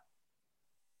that?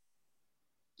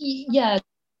 Yeah,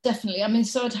 definitely. I mean,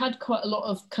 so I'd had quite a lot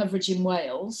of coverage in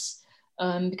Wales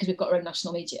because we've got our own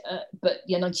national media, but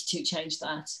yeah, 92 changed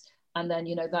that. And then,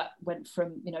 that went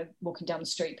from, walking down the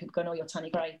street, people going, oh, you're Tanni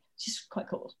Grey, which is quite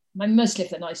cool. Mostly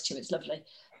if they're nice to you, it's lovely.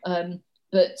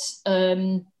 But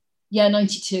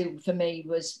 92 for me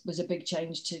was a big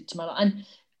change to my life. And,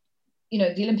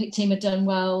 the Olympic team had done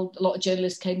well. A lot of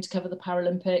journalists came to cover the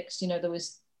Paralympics. There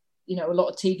was, a lot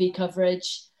of TV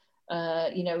coverage.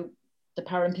 The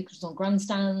Paralympics was on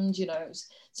grandstand,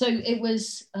 So it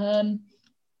was,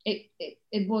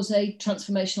 it was a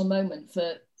transformational moment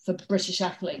for British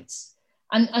athletes.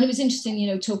 And it was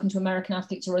interesting, talking to American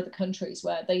athletes or other countries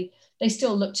where they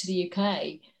still look to the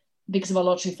UK because of our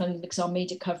lottery funding, because of our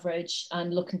media coverage,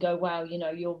 and look and go, wow,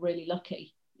 you're really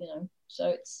lucky,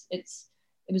 So it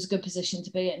was a good position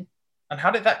to be in. And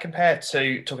how did that compare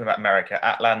to, talking about America,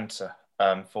 Atlanta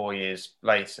 4 years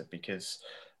later? Because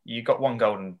you got 1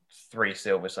 gold and 3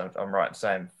 silver, so I'm right in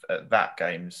saying, at that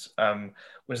games.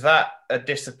 Was that a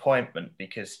disappointment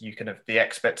because the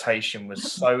expectation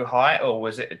was so high, or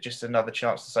was it just another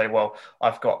chance to say, well,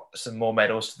 I've got some more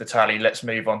medals to the tally, let's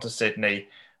move on to Sydney,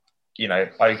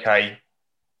 okay,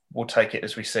 we'll take it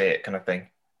as we see it kind of thing?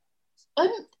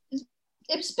 It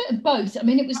was a bit of both. I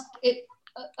mean, it was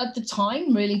at the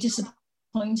time really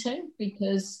disappointing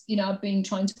because, I've been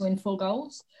trying to win 4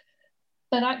 golds,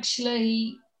 but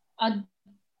actually I'd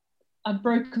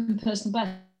broken personal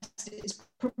best. It's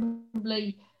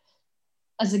probably,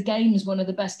 as a games, one of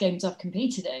the best games I've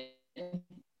competed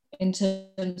in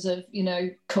terms of,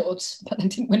 chords, but I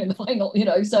didn't win in the final,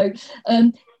 So,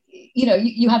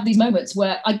 you have these moments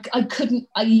where I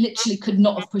literally could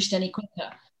not have pushed any quicker.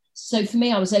 So for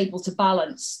me, I was able to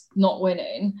balance not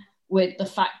winning with the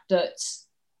fact that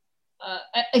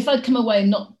if I'd come away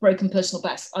and not broken personal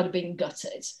best, I'd have been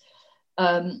gutted.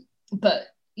 But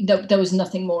there was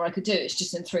nothing more I could do. It's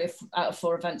just in 3 out of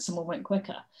 4 events, someone went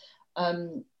quicker.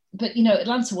 But,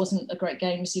 Atlanta wasn't a great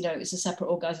games. It's a separate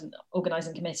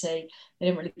organising committee. They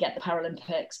didn't really get the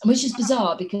Paralympics, and which is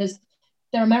bizarre because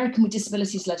their American with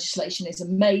Disabilities legislation is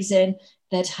amazing.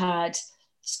 They'd had,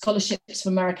 scholarships for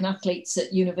American athletes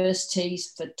at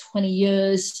universities for 20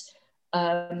 years.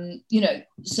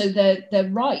 So their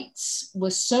rights were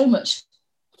so much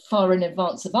far in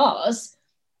advance of ours,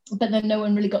 but then no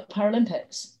one really got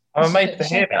Paralympics. I'm amazed to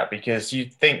hear that, because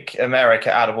you'd think America,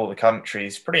 out of all the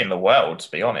countries, pretty in the world, to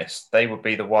be honest, they would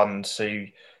be the ones who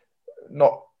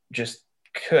not just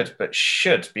could, but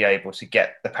should be able to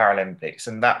get the Paralympics,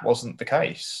 and that wasn't the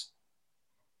case.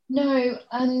 No,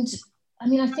 and I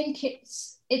mean, I think it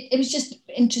was just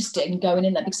interesting going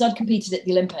in there, because I'd competed at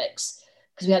the Olympics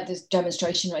because we had these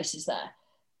demonstration races there.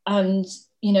 And,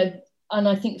 and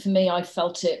I think for me, I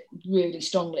felt it really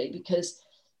strongly because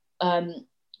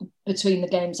between the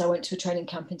games, I went to a training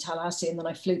camp in Tallahassee and then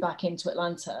I flew back into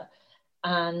Atlanta,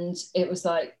 and it was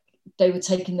like they were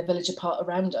taking the village apart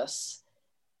around us,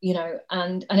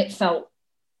 and it felt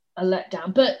a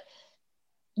letdown. But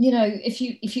if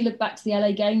you look back to the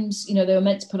LA Games, they were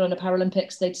meant to put on a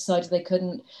Paralympics, they decided they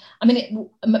couldn't. I mean,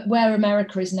 where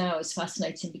America is now is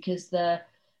fascinating, because the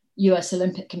US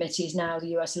Olympic Committee is now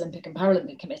the US Olympic and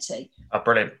Paralympic Committee. Oh,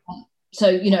 brilliant.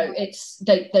 So,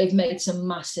 they've made some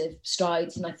massive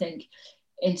strides. And I think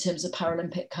in terms of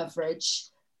Paralympic coverage,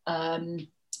 they're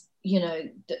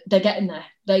getting there.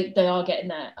 They are getting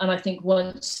there. And I think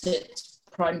once it's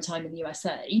prime time in the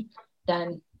USA,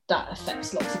 then that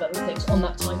affects lots of other things on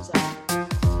that time zone.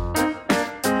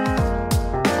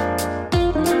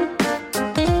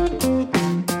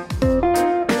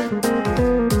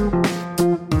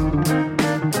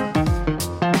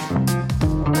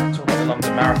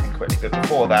 But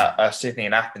before that, Sydney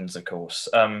and Athens, of course.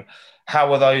 How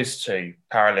were those two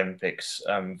Paralympics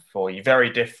for you?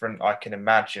 Very different, I can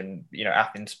imagine.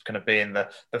 Athens kind of being the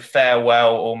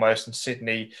farewell almost, and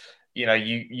Sydney,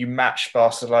 you matched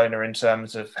Barcelona in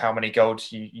terms of how many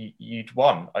golds you'd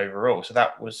won overall. So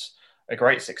that was a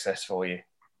great success for you.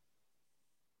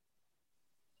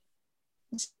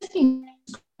 Sydney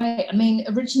was great. I mean,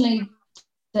 originally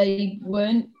they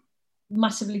weren't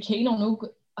massively keen on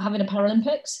having a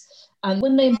Paralympics. And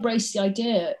when they embraced the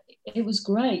idea, it was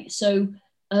great. So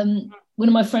one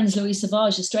of my friends, Louise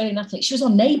Savage, Australian athlete, she was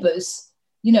on Neighbours,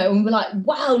 and we were like,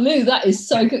 wow, Lou, that is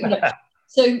so good.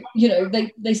 So,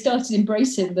 they started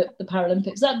embracing the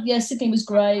Paralympics. Sydney was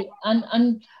great.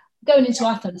 And going into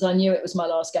Athens, I knew it was my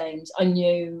last games. I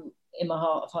knew in my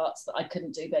heart of hearts that I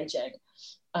couldn't do Beijing.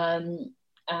 And,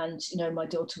 my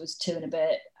daughter was 2 and a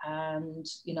bit, and,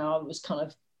 I was kind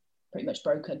of pretty much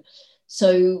broken.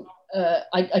 So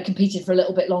I competed for a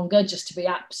little bit longer just to be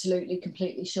absolutely,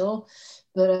 completely sure.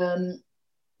 But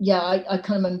I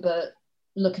kind of remember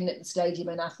looking at the stadium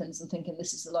in Athens and thinking,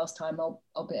 this is the last time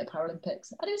I'll be at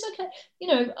Paralympics. And it was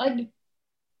okay.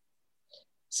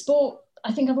 Sport,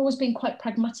 I think I've always been quite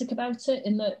pragmatic about it,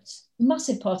 in that it's a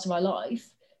massive part of my life,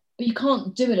 but you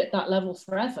can't do it at that level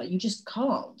forever. You just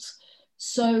can't.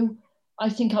 So I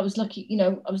think I was lucky,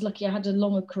 I had a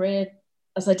longer career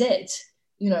as I did,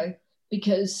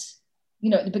 because,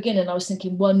 at the beginning I was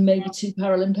thinking 1, maybe 2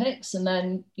 Paralympics, and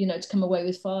then, to come away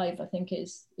with 5, I think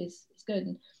is good.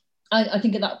 And I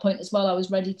think at that point as well, I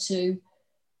was ready to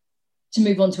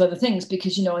move on to other things,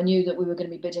 because, I knew that we were going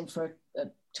to be bidding for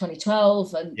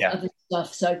 2012 and other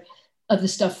stuff. So other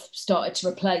stuff started to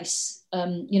replace,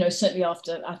 certainly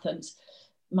after Athens,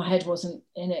 my head wasn't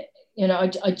in it.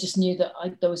 I just knew that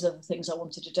there was other things I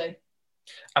wanted to do.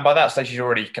 And by that stage, you'd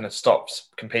already kind of stopped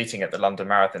competing at the London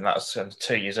Marathon. That was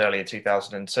 2 years earlier,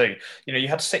 2002. You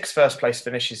had 6 first-place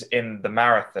finishes in the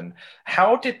marathon.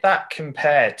 How did that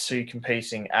compare to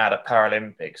competing at a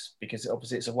Paralympics? Because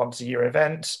obviously it's a once-a-year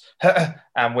event,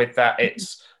 and with that,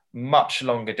 it's much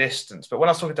longer distance. But when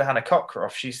I was talking to Hannah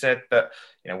Cockcroft, she said that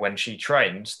when she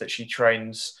trains, that she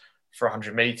trains for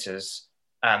 100 meters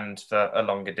and for a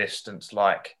longer distance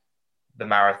like the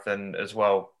marathon as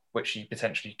well, which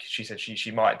she said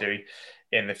she might do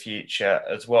in the future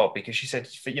as well, because she said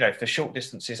for short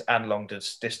distances and long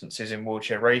distances in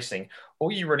wheelchair racing,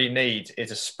 all you really need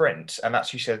is a sprint, and that,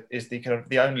 she said, is the kind of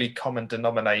the only common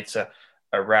denominator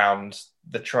around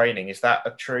the training. Is that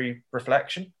a true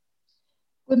reflection?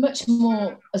 We're much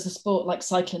more as a sport like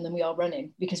cycling than we are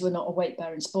running, because we're not a weight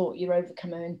bearing sport. You're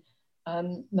overcoming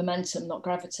momentum, not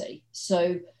gravity.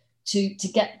 So to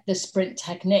get the sprint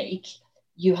technique,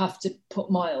 you have to put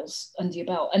miles under your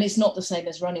belt, and it's not the same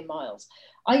as running miles.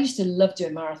 I used to love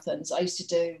doing marathons. I used to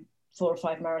do 4 or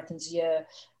 5 marathons a year, a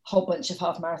whole bunch of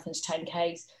half marathons,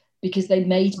 10Ks, because they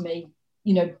made me,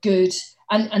 good,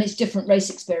 and it's different race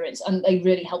experience, and they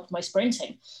really helped my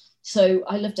sprinting. So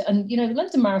I loved it. And, the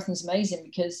London Marathon's amazing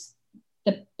because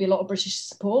there'd be a lot of British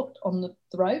support on the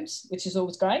roads, which is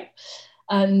always great.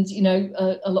 And,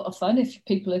 a lot of fun if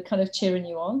people are kind of cheering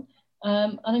you on.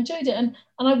 and enjoyed it. And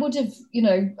I would have,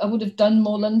 I would have done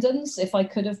more Londons if I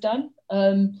could have done.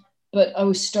 But I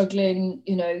was struggling,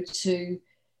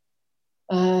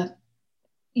 uh,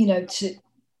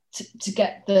 to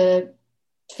get the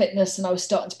fitness, and I was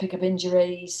starting to pick up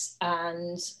injuries.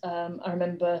 And I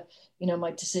remember,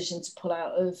 my decision to pull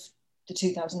out of the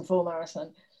 2004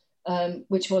 marathon,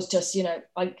 which was just,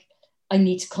 I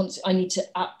need to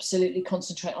absolutely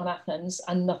concentrate on Athens,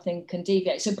 and nothing can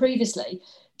deviate. So previously,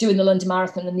 doing the London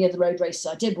Marathon and the other road races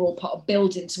I did were all part of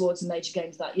building towards the major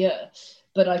games that year.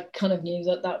 But I kind of knew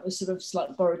that was sort of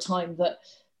slightly borrowed time, that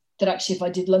actually if I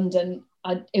did London,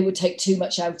 it would take too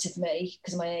much out of me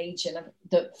because of my age, and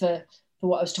that for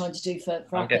what I was trying to do for I'm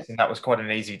Athens. guessing that was quite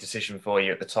an easy decision for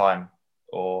you at the time,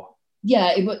 or?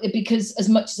 Yeah, because as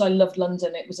much as I loved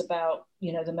London, it was about,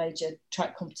 the major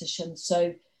track competition.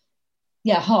 So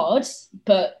yeah, hard,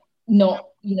 but not,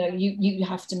 you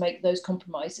have to make those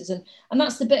compromises. And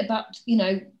that's the bit about,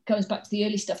 goes back to the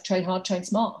early stuff, train hard, train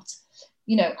smart.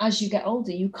 As you get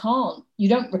older, you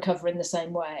don't recover in the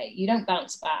same way. You don't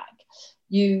bounce back.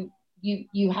 You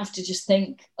have to just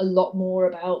think a lot more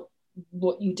about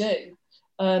what you do.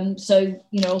 So,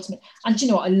 ultimately,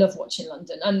 and what, I love watching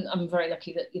London, and I'm very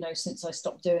lucky that, since I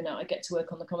stopped doing it, I get to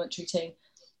work on the commentary team.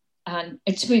 And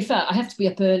to be fair, I have to be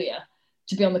up earlier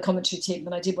to be on the commentary team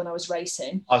than I did when I was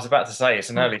racing. I was about to say, it's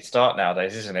an early start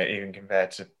nowadays, isn't it? Even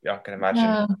compared to, I can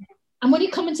imagine. And when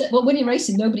you commentate, when you're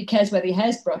racing, nobody cares whether your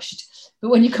hair's brushed. But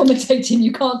when you're commentating,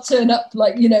 you can't turn up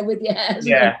with your hair.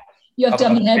 Yeah. You have to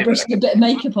have your hair brushed and a bit of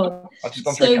makeup on. I've just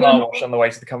gone through a car wash on the way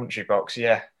to the commentary box.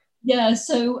 Yeah. Yeah.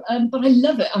 So, but I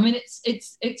love it. I mean,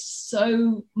 it's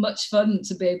so much fun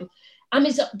to be able. And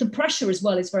the pressure as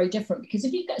well is very different, because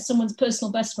if you get someone's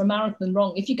personal best for a marathon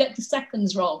wrong, if you get the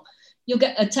seconds wrong, you'll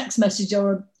get a text message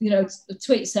or a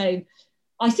tweet saying,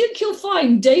 I think you'll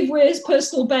find Dave Weir's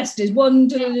personal best is one.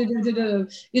 I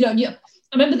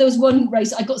remember there was one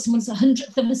race I got someone's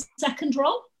 100th of a second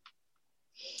wrong,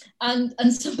 and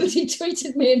somebody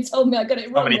tweeted me and told me I got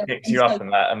it wrong. Somebody picked you up on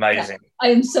that. Amazing. Yeah,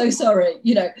 I am so sorry.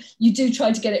 You do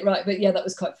try to get it right, but yeah, that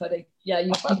was quite funny. Yeah,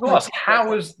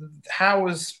 how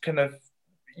was kind of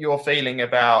your feeling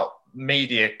about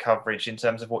media coverage in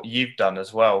terms of what you've done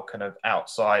as well, kind of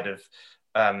outside of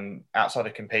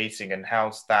competing, and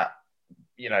how's that,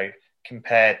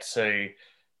 compared to,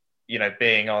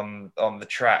 being on the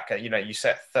track? You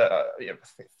set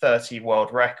 30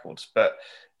 world records, but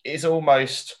is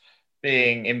almost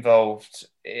being involved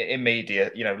in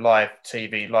media, live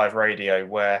TV, live radio,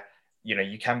 where,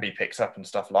 you can be picked up and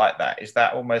stuff like that. Is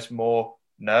that almost more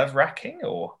nerve-wracking,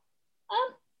 or?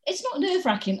 It's not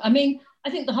nerve-wracking. I mean, I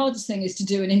think the hardest thing is to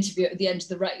do an interview at the end of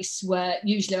the race, where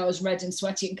usually I was red and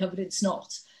sweaty and covered in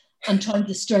snot, and trying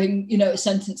to string, a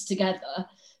sentence together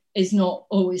is not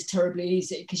always terribly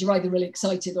easy, because you're either really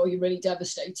excited or you're really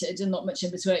devastated, and not much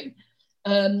in between.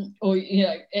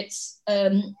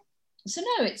 So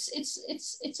no,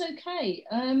 it's okay.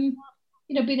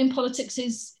 Being in politics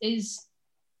is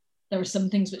there are some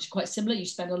things which are quite similar. You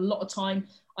spend a lot of time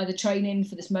either training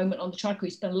for this moment on the track, or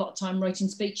you spend a lot of time writing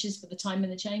speeches for the time in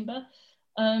the chamber.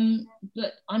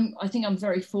 But I think I'm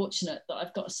very fortunate that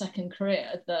I've got a second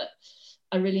career that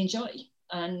I really enjoy,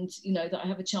 and that I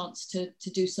have a chance to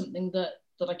do something that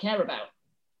I care about.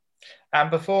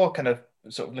 And before kind of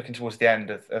sort of looking towards the end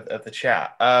of the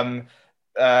chat,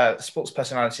 Sports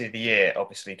Personality of the Year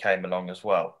obviously came along as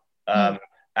well.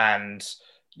 And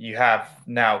you have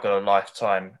now got a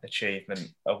Lifetime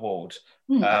Achievement Award,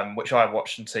 which I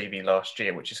watched on TV last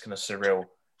year, which is kind of surreal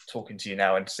talking to you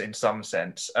now in some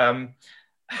sense.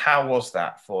 How was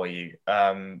that for you?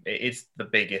 It is the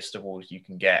biggest award you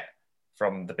can get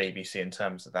from the BBC in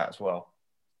terms of that as well.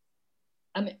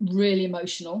 I'm really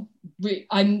emotional.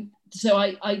 I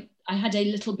had a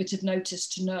little bit of notice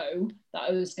to know that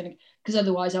I was going to, because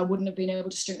otherwise I wouldn't have been able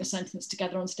to string a sentence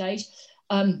together on stage.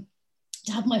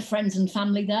 To have my friends and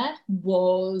family there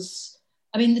was,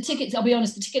 the tickets, I'll be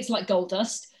honest, the tickets are like gold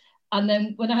dust. And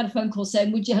then when I had a phone call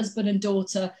saying, would your husband and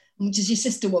daughter, does your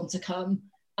sister want to come?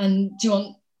 And do you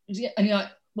want, and you're like,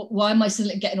 why am I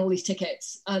suddenly getting all these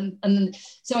tickets? And then,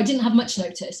 so I didn't have much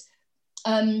notice.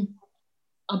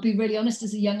 I'll be really honest,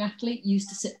 as a young athlete, used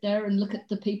to sit there and look at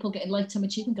the people getting Lifetime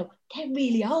Achievement and go, they're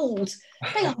really old.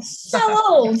 They are so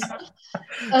old.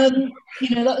 That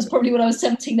was probably when I was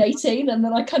 17, 18. And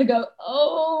then I kind of go,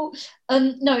 oh,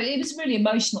 no, it was really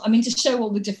emotional. To show all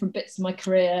the different bits of my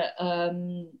career,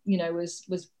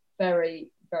 was very,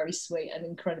 very sweet and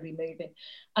incredibly moving.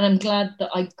 And I'm glad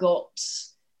that I got,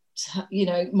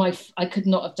 I could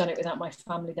not have done it without my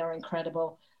family. They're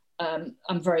incredible.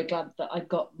 I'm very glad that I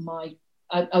got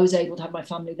I was able to have my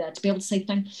family there to be able to say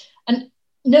thank. And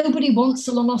nobody wants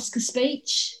a long Oscar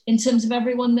speech in terms of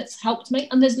everyone that's helped me.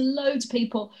 And there's loads of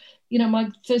people, you know, my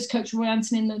first coach, Roy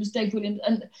Anthony, and there was Dave Williams.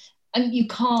 And you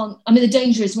can't, I mean, the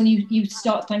danger is when you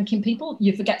start thanking people,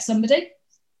 you forget somebody.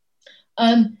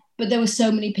 But there were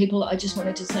so many people that I just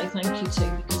wanted to say thank you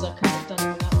to, because I couldn't have done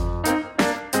it without them.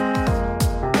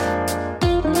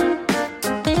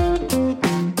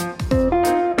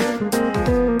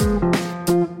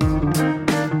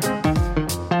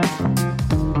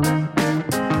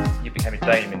 You became a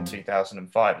Dame in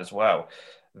 2005 as well.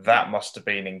 That must have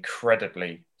been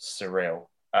incredibly surreal.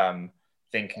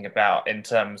 Thinking about in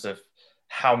terms of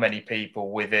how many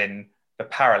people within the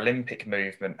Paralympic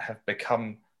movement have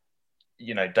become,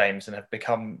 you know, dames and have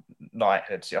become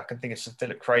knighthoods. I can think of Sir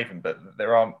Philip Craven, but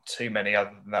there aren't too many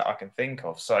other than that I can think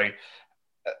of. So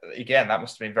again, that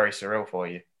must have been very surreal for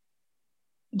you.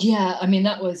 Yeah, I mean,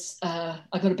 that was, I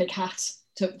got a big hat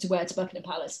to wear to Buckingham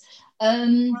Palace.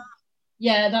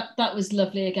 Yeah, that was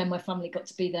lovely. Again, my family got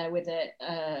to be there with it,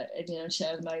 you know,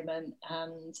 share the moment.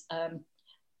 And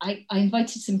I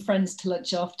invited some friends to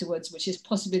lunch afterwards, which is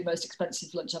possibly the most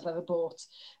expensive lunch I've ever bought.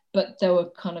 But there were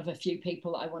kind of a few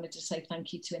people that I wanted to say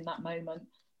thank you to in that moment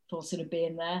for sort of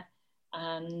being there.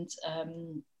 And,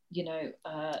 you know,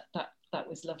 that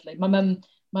was lovely. My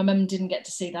mum didn't get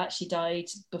to see that. She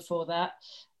died before that.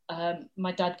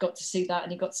 My dad got to see that,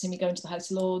 and he got to see me going to the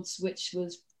House of Lords, which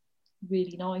was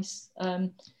really nice. Yeah,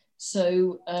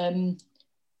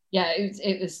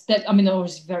 it was that, I mean, they're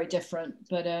always very different,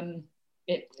 but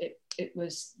it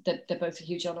was that they're both a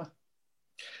huge honour.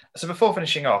 So before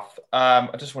finishing off, I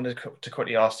just wanted to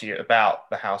quickly ask you about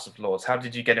the House of Lords. How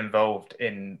did you get involved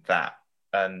in that?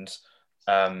 And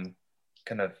kind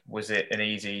of, was it an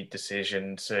easy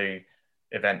decision to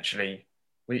eventually,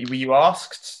 were you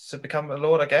asked to become a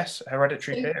Lord, I guess,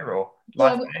 hereditary peer or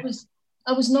life peer?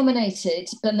 I was nominated,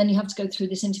 but then you have to go through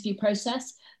this interview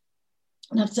process.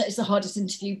 And I have to say it's the hardest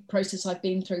interview process I've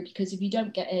been through, because if you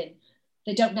don't get in,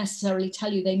 they don't necessarily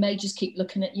tell you. They may just keep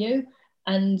looking at you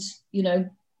and, you know,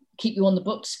 keep you on the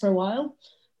books for a while.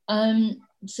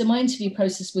 So my interview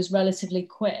process was relatively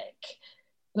quick,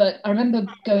 but I remember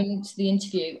going into the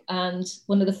interview, and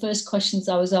one of the first questions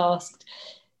I was asked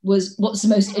was, what's the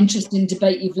most interesting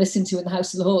debate you've listened to in the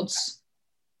House of Lords?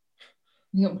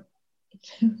 You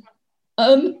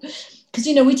know, because,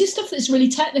 you know, we do stuff that's really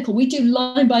technical. We do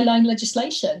line by line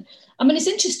legislation. I mean, it's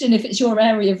interesting if it's your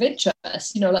area of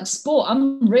interest, you know, like sport.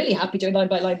 I'm really happy doing line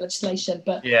by line legislation,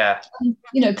 but yeah,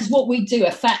 you know, because what we do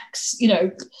affects, you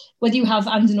know, whether you have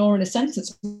and and or in a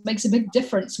sentence makes a big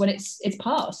difference when it's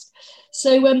passed.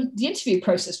 So the interview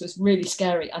process was really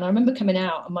scary, and I remember coming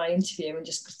out of my interview and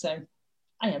just saying,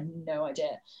 I have no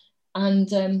idea.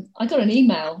 And I got an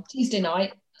email Tuesday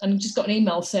night, and just got an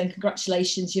email saying,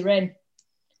 congratulations, you're in.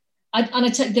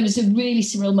 There was a really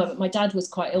surreal moment. My dad was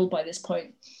quite ill by this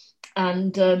point,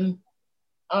 and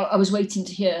I was waiting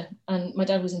to hear, and my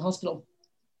dad was in hospital,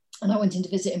 and I went in to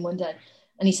visit him one day,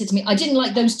 and he said to me, I didn't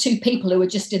like those two people who were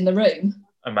just in the room.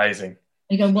 Amazing.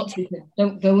 And you go, what two people?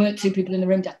 There weren't two people in the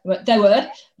room, Dad. There were.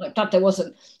 Like, Dad, there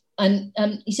wasn't. And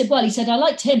he said, well, I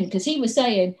liked him because he was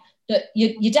saying that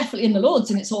you're definitely in the Lords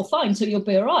and it's all fine, so you'll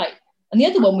be all right. And the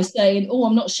other one was saying, oh,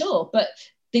 I'm not sure. But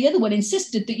the other one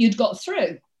insisted that you'd got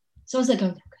through. So I was like,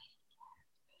 okay.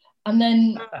 And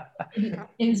then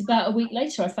it was about a week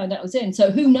later I found out I was in.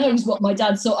 So who knows what my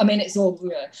dad saw? I mean, it's all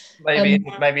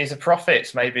maybe he's a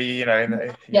prophet. Maybe, you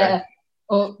know. Yeah.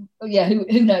 Or yeah,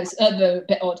 who knows? A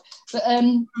bit odd. But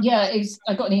yeah,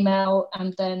 I got an email,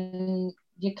 and then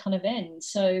you're kind of in.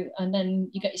 So, and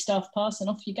then you get your staff pass and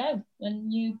off you go,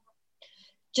 and you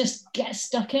just get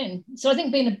stuck in. So I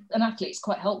think being an athlete is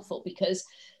quite helpful, because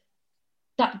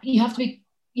that you have to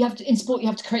in sport, you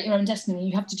have to create your own destiny.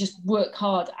 You have to just work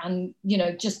hard and, you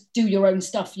know, just do your own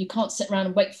stuff. You can't sit around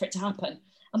and wait for it to happen.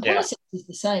 And politics is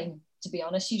the same, to be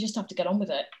honest. You just have to get on with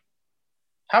it.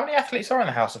 How many athletes are in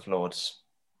the House of Lords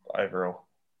overall?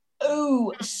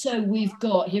 Oh, so we've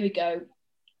got, here we go.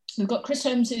 We've got Chris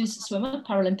Holmes, who's a swimmer,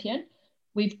 Paralympian.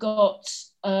 We've got,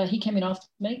 he came in after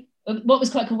me. What was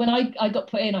quite cool, when I got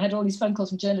put in, I had all these phone calls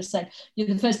from journalists saying, you're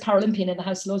the first Paralympian in the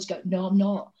House of Lords. You go, no, I'm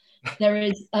not. There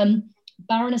is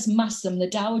Baroness Massam, the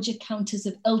Dowager Countess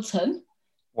of Ilton,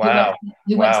 wow,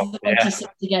 who went to the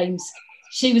 1960 Games.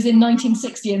 She was in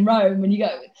 1960 in Rome, and you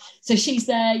go, so she's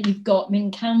there. You've got Min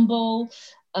Campbell,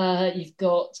 you've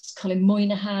got Colin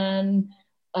Moynihan,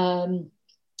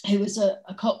 who was a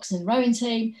coxswain rowing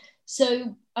team.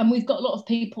 So, and we've got a lot of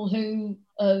people who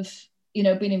have, you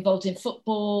know, been involved in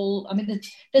football. I mean,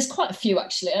 there's quite a few,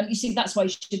 actually. You see, that's why you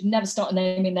should never start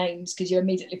naming names, because you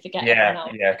immediately forget. Yeah,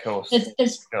 of course.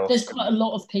 There's quite a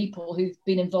lot of people who've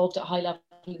been involved at high level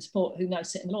in sport who now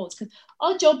sit in the Lords, because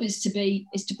our job is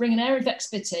to bring an area of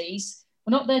expertise.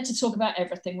 We're not there to talk about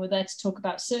everything. We're there to talk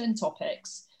about certain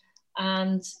topics.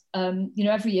 And,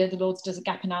 every year the Lords does a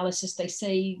gap analysis. They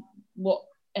see what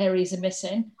areas are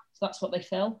missing. So that's what they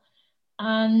fill.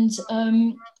 And,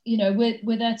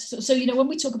 we're there to, so, when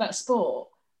we talk about sport,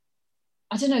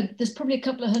 I don't know, there's probably a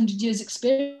couple of 100 years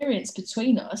experience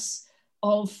between us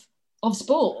of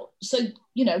sport. So,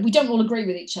 we don't all agree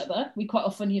with each other. We quite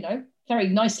often, very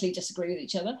nicely disagree with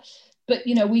each other. But,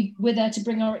 we're there to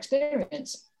bring our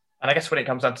experience. And I guess when it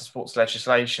comes down to sports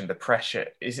legislation, the pressure,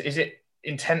 is it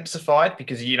intensified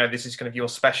because, this is kind of your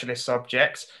specialist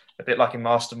subject, a bit like in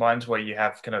Masterminds where you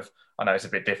have kind of, I know it's a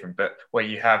bit different, but where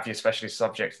you have your specialist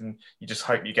subject and you just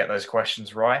hope you get those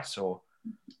questions right, or?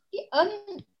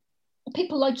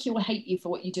 People like you or hate you for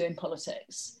what you do in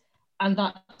politics. And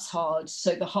that's hard.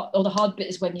 So the hard bit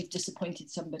is when you've disappointed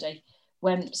somebody,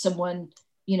 when someone,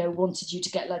 wanted you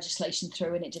to get legislation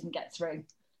through and it didn't get through.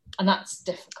 And that's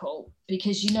difficult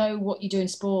because what you do in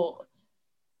sport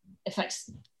affects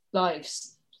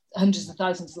lives, hundreds of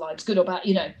thousands of lives, good or bad,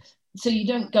 So you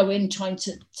don't go in trying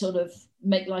to sort of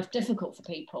make life difficult for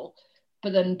people,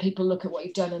 but then people look at what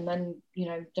you've done and then,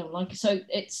 don't like it. So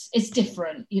it's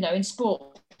different, in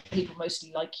sport, people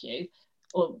mostly like you,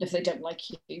 or if they don't like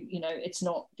you, it's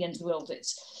not the end of the world.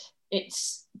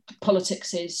 It's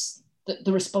politics is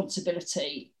the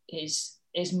responsibility is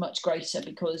much greater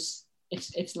because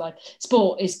it's like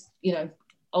sport is,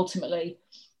 ultimately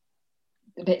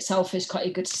a bit selfish, quite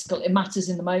egotistical. It matters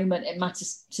in the moment. It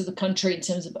matters to the country in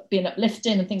terms of being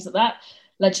uplifting and things like that.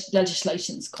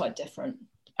 Legislation's quite different.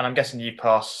 And I'm guessing you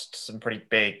passed some pretty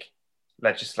big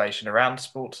legislation around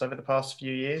sports over the past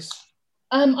few years.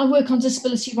 I work on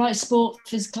disability rights, sport,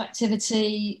 physical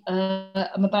activity.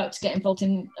 I'm about to get involved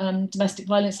in domestic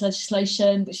violence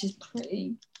legislation, which is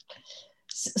pretty.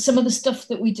 Some of the stuff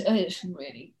that we do is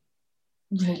really,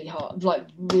 really hard, like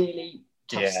really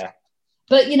tough. Yeah.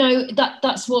 But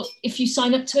that's what, if you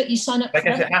sign up to it, you sign up. I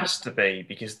guess it has to be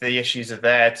because the issues are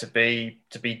there to be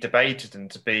debated and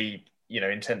to be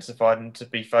intensified and to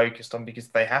be focused on because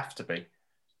they have to be.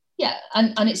 Yeah,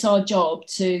 and it's our job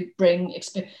to bring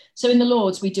experience. So in the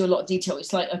Lords, we do a lot of detail.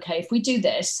 It's like, okay, if we do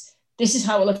this is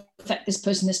how it will affect this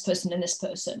person, and this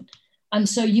person. And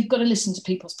so you've got to listen to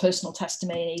people's personal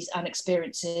testimonies and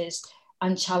experiences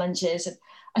and challenges. And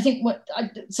I think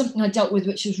something I dealt with,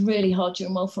 which was really hard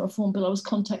during welfare reform bill, I was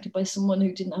contacted by someone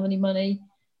who didn't have any money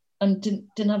and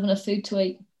didn't have enough food to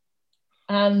eat.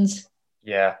 And,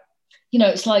 yeah,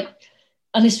 it's like,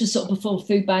 and this was sort of before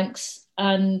food banks.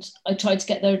 And I tried to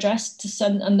get their address to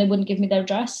send, and they wouldn't give me their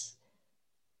address.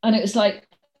 And it was like,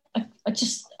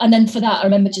 and then for that, I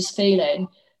remember just feeling,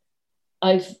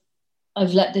 I've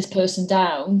let this person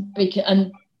down,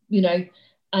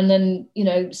 and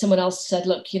then, someone else said,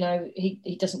 look,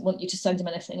 he doesn't want you to send him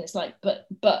anything. It's like, but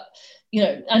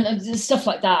and stuff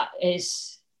like that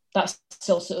that's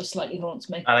still sort of slightly haunts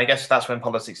me. And I guess that's when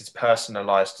politics is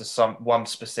personalised to one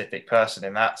specific person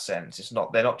in that sense.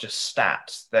 They're not just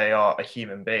stats, they are a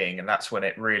human being. And that's when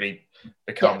it really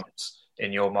becomes,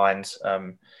 in your mind,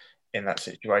 in that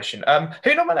situation.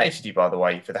 Who nominated you, by the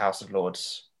way, for the House of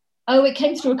Lords? Oh, it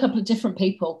came through a couple of different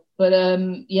people. But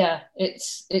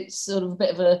it's sort of a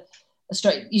bit of a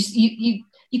straight. You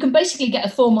can basically get a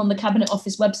form on the Cabinet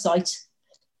Office website.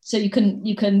 So you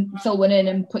can fill one in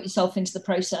and put yourself into the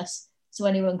process. So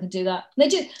anyone can do that. And they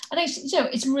do. And actually,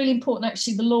 it's really important.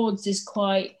 Actually, the Lords is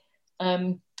quite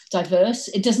diverse.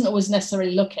 It doesn't always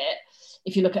necessarily look it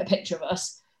if you look at a picture of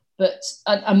us, but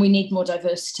and we need more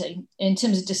diversity in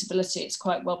terms of disability. It's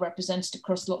quite well represented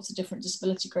across lots of different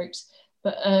disability groups.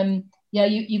 But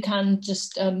you can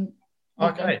just.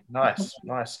 Okay,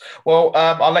 nice. Well,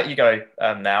 I'll let you go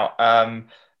now.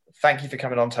 Thank you for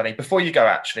coming on, Tony. Before you go,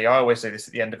 actually, I always do this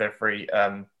at the end of every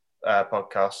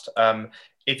podcast.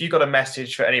 If you've got a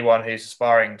message for anyone who's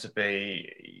aspiring to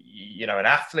be, an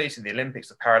athlete in the Olympics,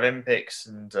 the Paralympics,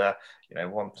 and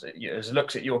has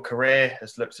looked at your career,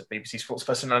 has looked at BBC Sports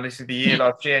Personality of the Year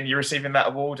last year, and you're receiving that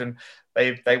award, and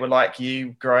they were like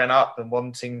you growing up and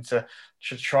wanting to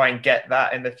try and get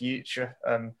that in the future.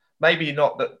 Maybe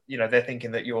not that, they're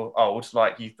thinking that you're old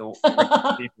like you thought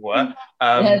people were.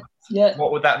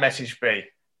 What would that message be?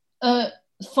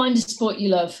 Find a sport you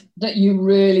love, that you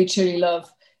really, truly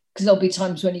love, because there'll be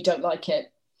times when you don't like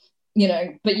it,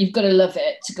 but you've got to love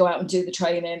it to go out and do the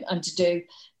training and to do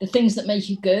the things that make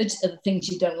you good are the things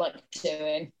you don't like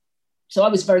doing. So I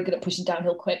was very good at pushing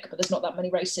downhill quick, but there's not that many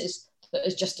races that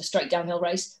is just a straight downhill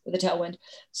race with a tailwind.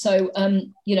 So,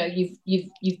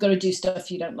 you've got to do stuff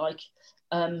you don't like.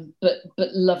 But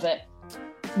love it.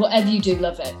 Whatever you do,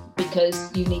 love it,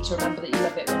 because you need to remember that you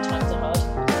love it when times are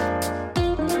hard.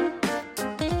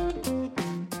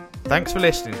 Thanks for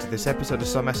listening to this episode of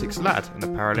Some Essex Lad and a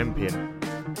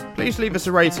Paralympian. Please leave us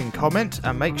a rating, comment,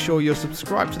 and make sure you're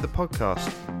subscribed to the podcast.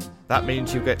 That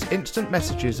means you'll get instant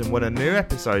messages and when a new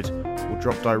episode will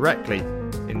drop directly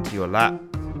into your lap.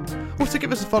 Also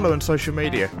give us a follow on social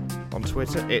media. On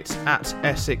Twitter it's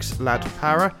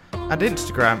 @EssexLadPara and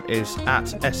Instagram is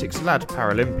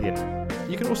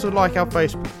 @EssexLadParalympian. You can also like our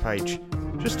Facebook page.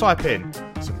 Just type in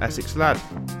Some Essex Lad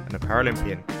and a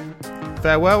Paralympian.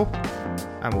 Farewell,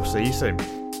 and we'll see you soon.